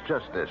now? Well, it's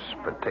just this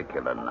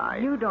particular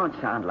night. You don't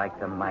sound like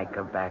the Mike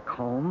of back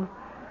home.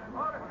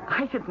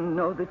 I didn't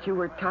know that you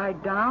were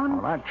tied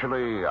down. Well,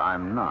 actually,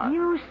 I'm not.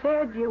 You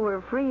said you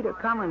were free to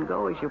come and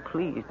go as you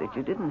pleased, that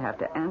you didn't have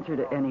to answer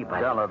to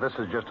anybody. Della, this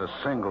is just a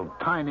single,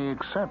 tiny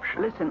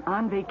exception. Listen,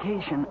 on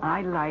vacation,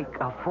 I like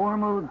a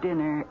formal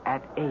dinner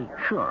at 8.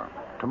 Sure,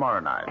 tomorrow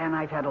night. And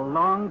I've had a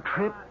long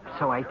trip,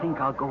 so I think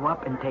I'll go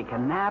up and take a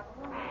nap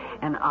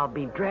and I'll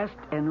be dressed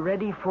and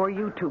ready for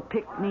you to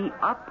pick me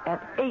up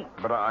at 8.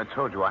 But I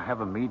told you I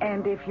have a meeting.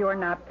 And if you're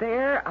not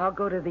there, I'll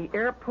go to the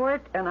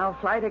airport and I'll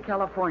fly to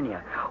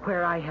California,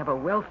 where I have a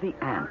wealthy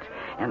aunt.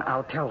 And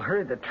I'll tell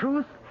her the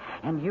truth,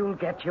 and you'll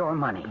get your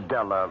money.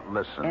 Della,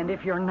 listen. And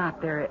if you're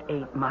not there at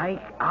 8,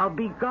 Mike, I'll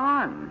be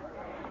gone.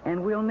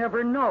 And we'll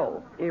never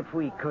know if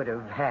we could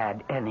have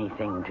had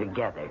anything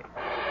together.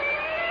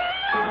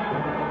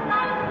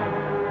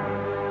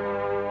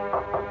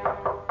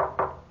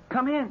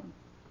 Come in.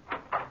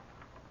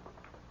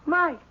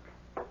 Mike.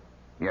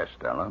 Yes,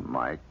 Della,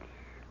 Mike.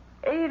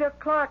 8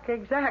 o'clock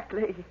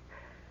exactly.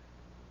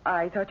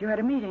 I thought you had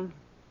a meeting.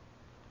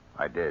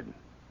 I did. Do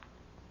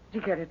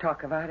you care to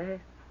talk about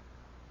it?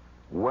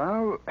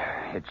 Well,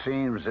 it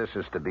seems this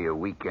is to be a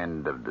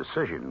weekend of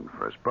decision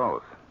for us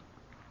both.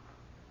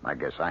 I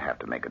guess I have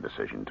to make a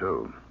decision,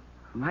 too.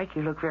 Mike,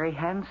 you look very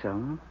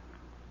handsome.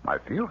 I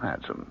feel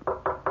handsome.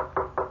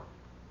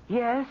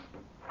 Yes?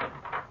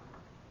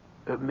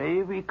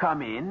 May we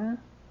come in?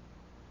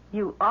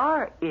 You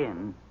are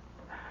in.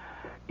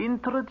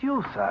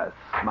 Introduce us,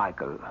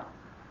 Michael.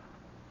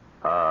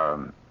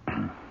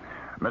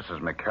 Mrs.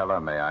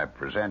 McKellar, may I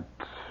present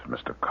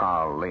Mr.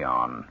 Carl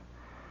Leon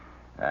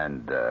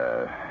and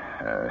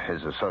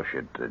his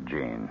associate,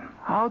 Jean.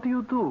 How do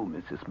you do,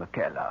 Mrs.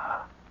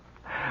 McKellar?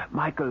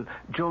 Michael,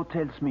 Joe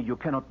tells me you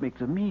cannot make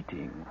the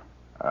meeting.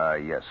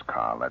 Yes,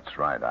 Carl, that's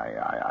right.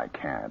 I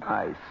can't.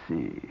 I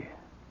see.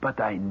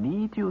 But I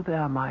need you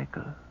there,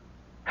 Michael.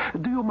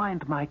 Do you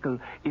mind, Michael,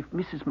 if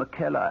Mrs.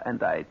 McKellar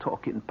and I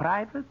talk in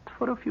private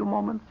for a few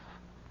moments?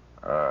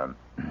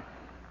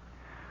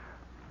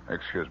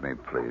 Excuse me,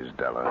 please,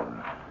 Della.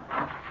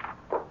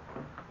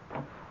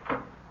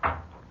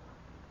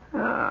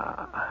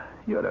 Ah,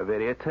 you're a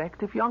very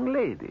attractive young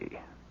lady.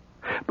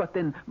 But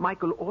then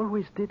Michael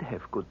always did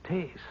have good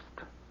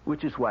taste,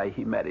 which is why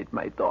he married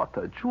my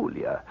daughter,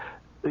 Julia.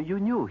 You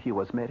knew he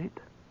was married?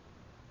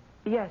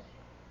 Yes.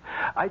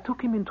 I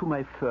took him into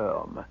my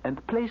firm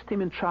and placed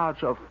him in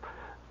charge of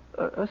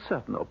a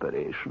certain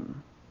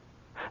operation.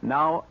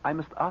 Now I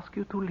must ask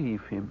you to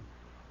leave him.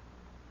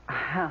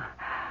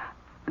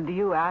 Do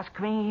you ask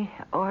me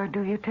or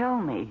do you tell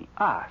me?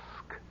 Ask.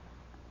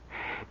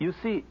 You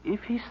see,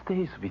 if he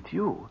stays with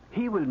you,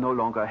 he will no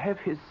longer have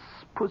his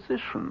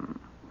position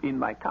in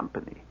my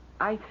company.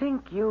 I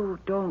think you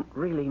don't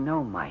really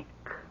know Mike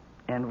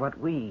and what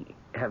we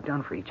have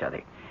done for each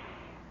other.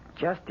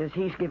 Just as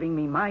he's giving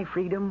me my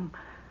freedom,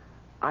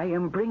 I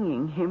am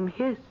bringing him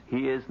his.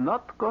 He is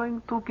not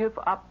going to give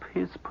up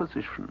his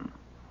position.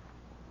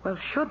 Well,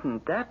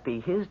 shouldn't that be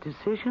his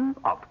decision?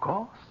 Of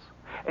course.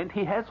 And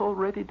he has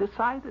already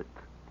decided.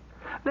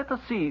 Let us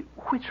see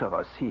which of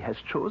us he has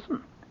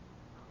chosen.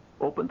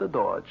 Open the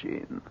door,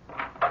 Jean.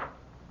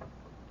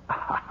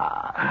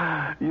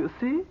 You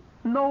see?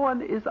 No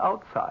one is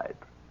outside,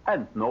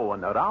 and no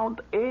one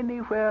around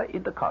anywhere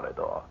in the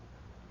corridor.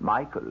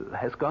 Michael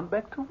has gone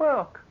back to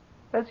work,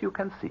 as you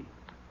can see.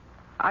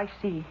 I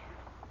see.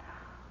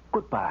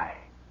 Goodbye,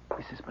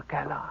 Mrs.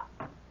 McKellar.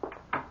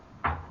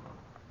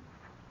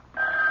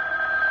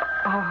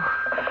 Oh,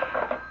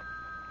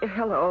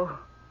 hello.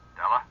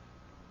 Della?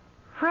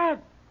 Fred,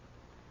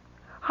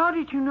 how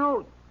did you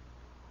know?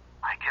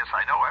 I guess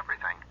I know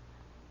everything.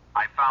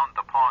 I found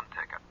the pawn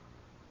ticket.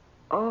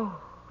 Oh.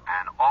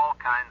 And all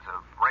kinds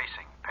of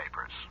racing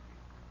papers.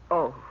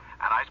 Oh.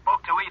 And I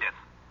spoke to Edith.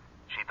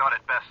 She thought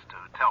it best to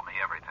tell me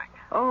everything.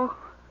 Oh.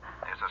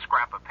 There's a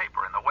scrap of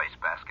paper in the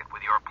wastebasket with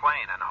your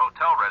plane and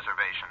hotel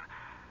reservation.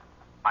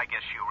 I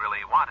guess you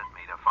really wanted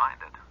me to find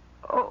it.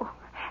 Oh.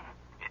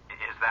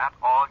 Is that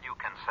all you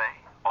can say?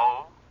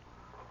 Oh?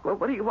 Well,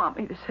 what do you want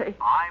me to say?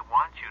 I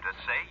want you to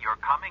say you're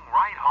coming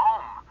right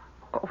home.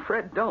 Oh,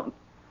 Fred, don't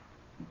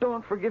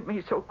forgive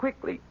me so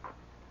quickly.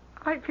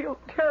 I feel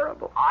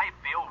terrible. I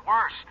feel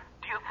worse.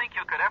 Do you think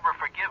you could ever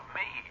forgive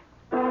me?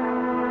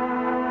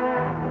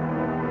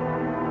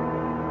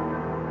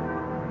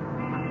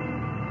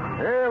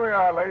 Here we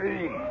are,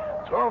 lady.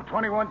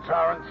 1221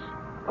 Torrance.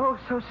 Oh,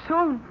 so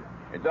soon.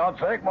 It don't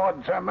take more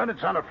than 10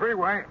 minutes on the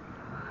freeway.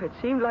 It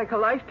seemed like a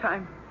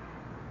lifetime.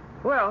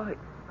 Well,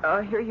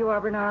 here you are,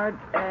 Bernard,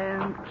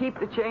 and keep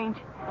the change.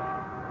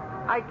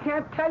 I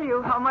can't tell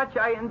you how much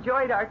I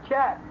enjoyed our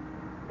chat.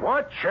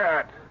 What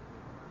chat?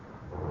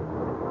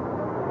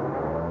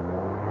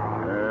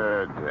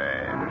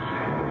 Dames.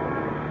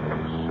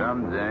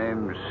 Some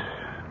dames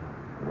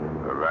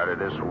are out of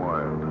this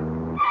world.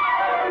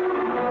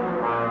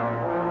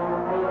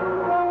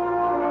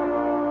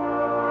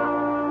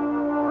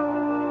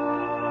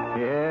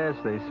 Yes,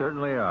 they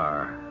certainly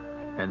are.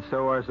 And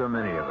so are so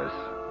many of us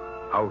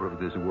out of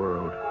this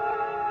world.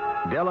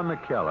 Della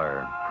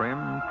McKellar,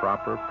 prim,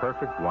 proper,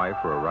 perfect wife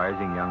for a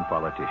rising young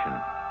politician.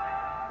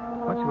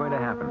 What's going to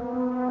happen?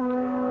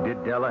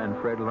 Did Della and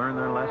Fred learn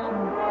their lesson?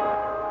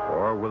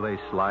 Or will they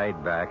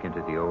slide back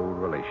into the old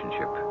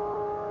relationship?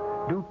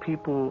 Do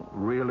people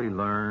really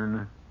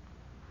learn?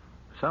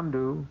 Some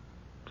do,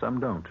 some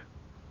don't.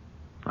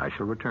 I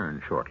shall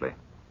return shortly.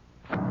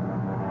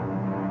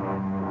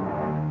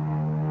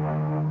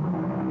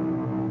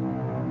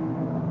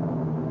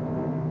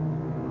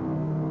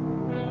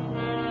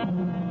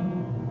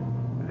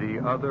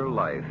 other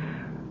life.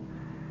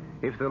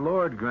 If the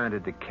Lord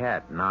granted the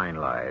cat 9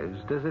 lives,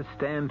 does it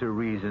stand to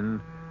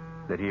reason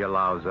that he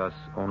allows us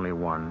only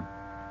 1?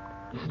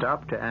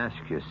 Stop to ask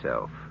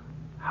yourself,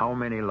 how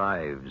many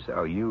lives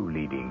are you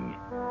leading?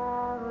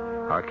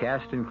 Our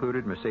cast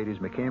included Mercedes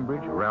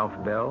McCambridge,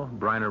 Ralph Bell,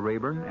 Bryna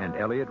Rayburn, and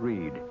Elliot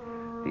Reed.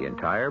 The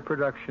entire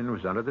production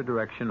was under the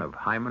direction of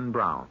Hyman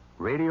Brown.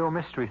 Radio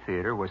Mystery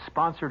Theater was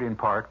sponsored in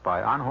part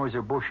by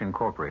Anheuser-Busch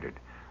Incorporated.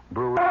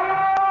 Brewery...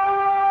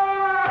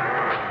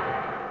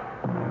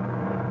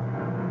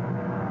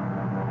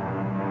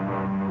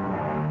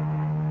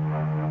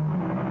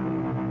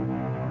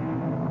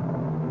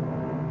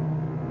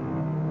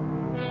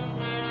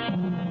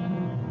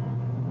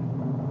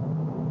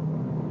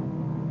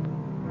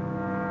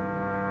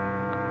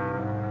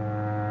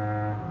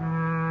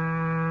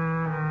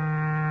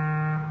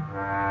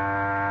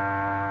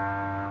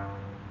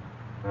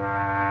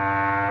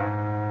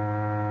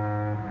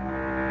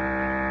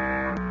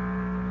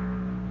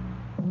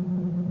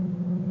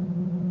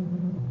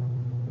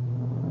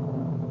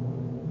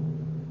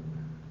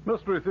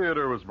 Mystery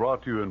Theater was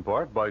brought to you in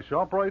part by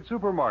ShopRite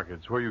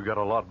Supermarkets, where you get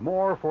a lot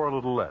more for a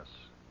little less.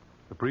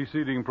 The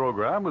preceding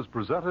program was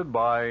presented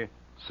by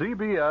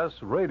CBS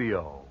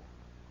Radio.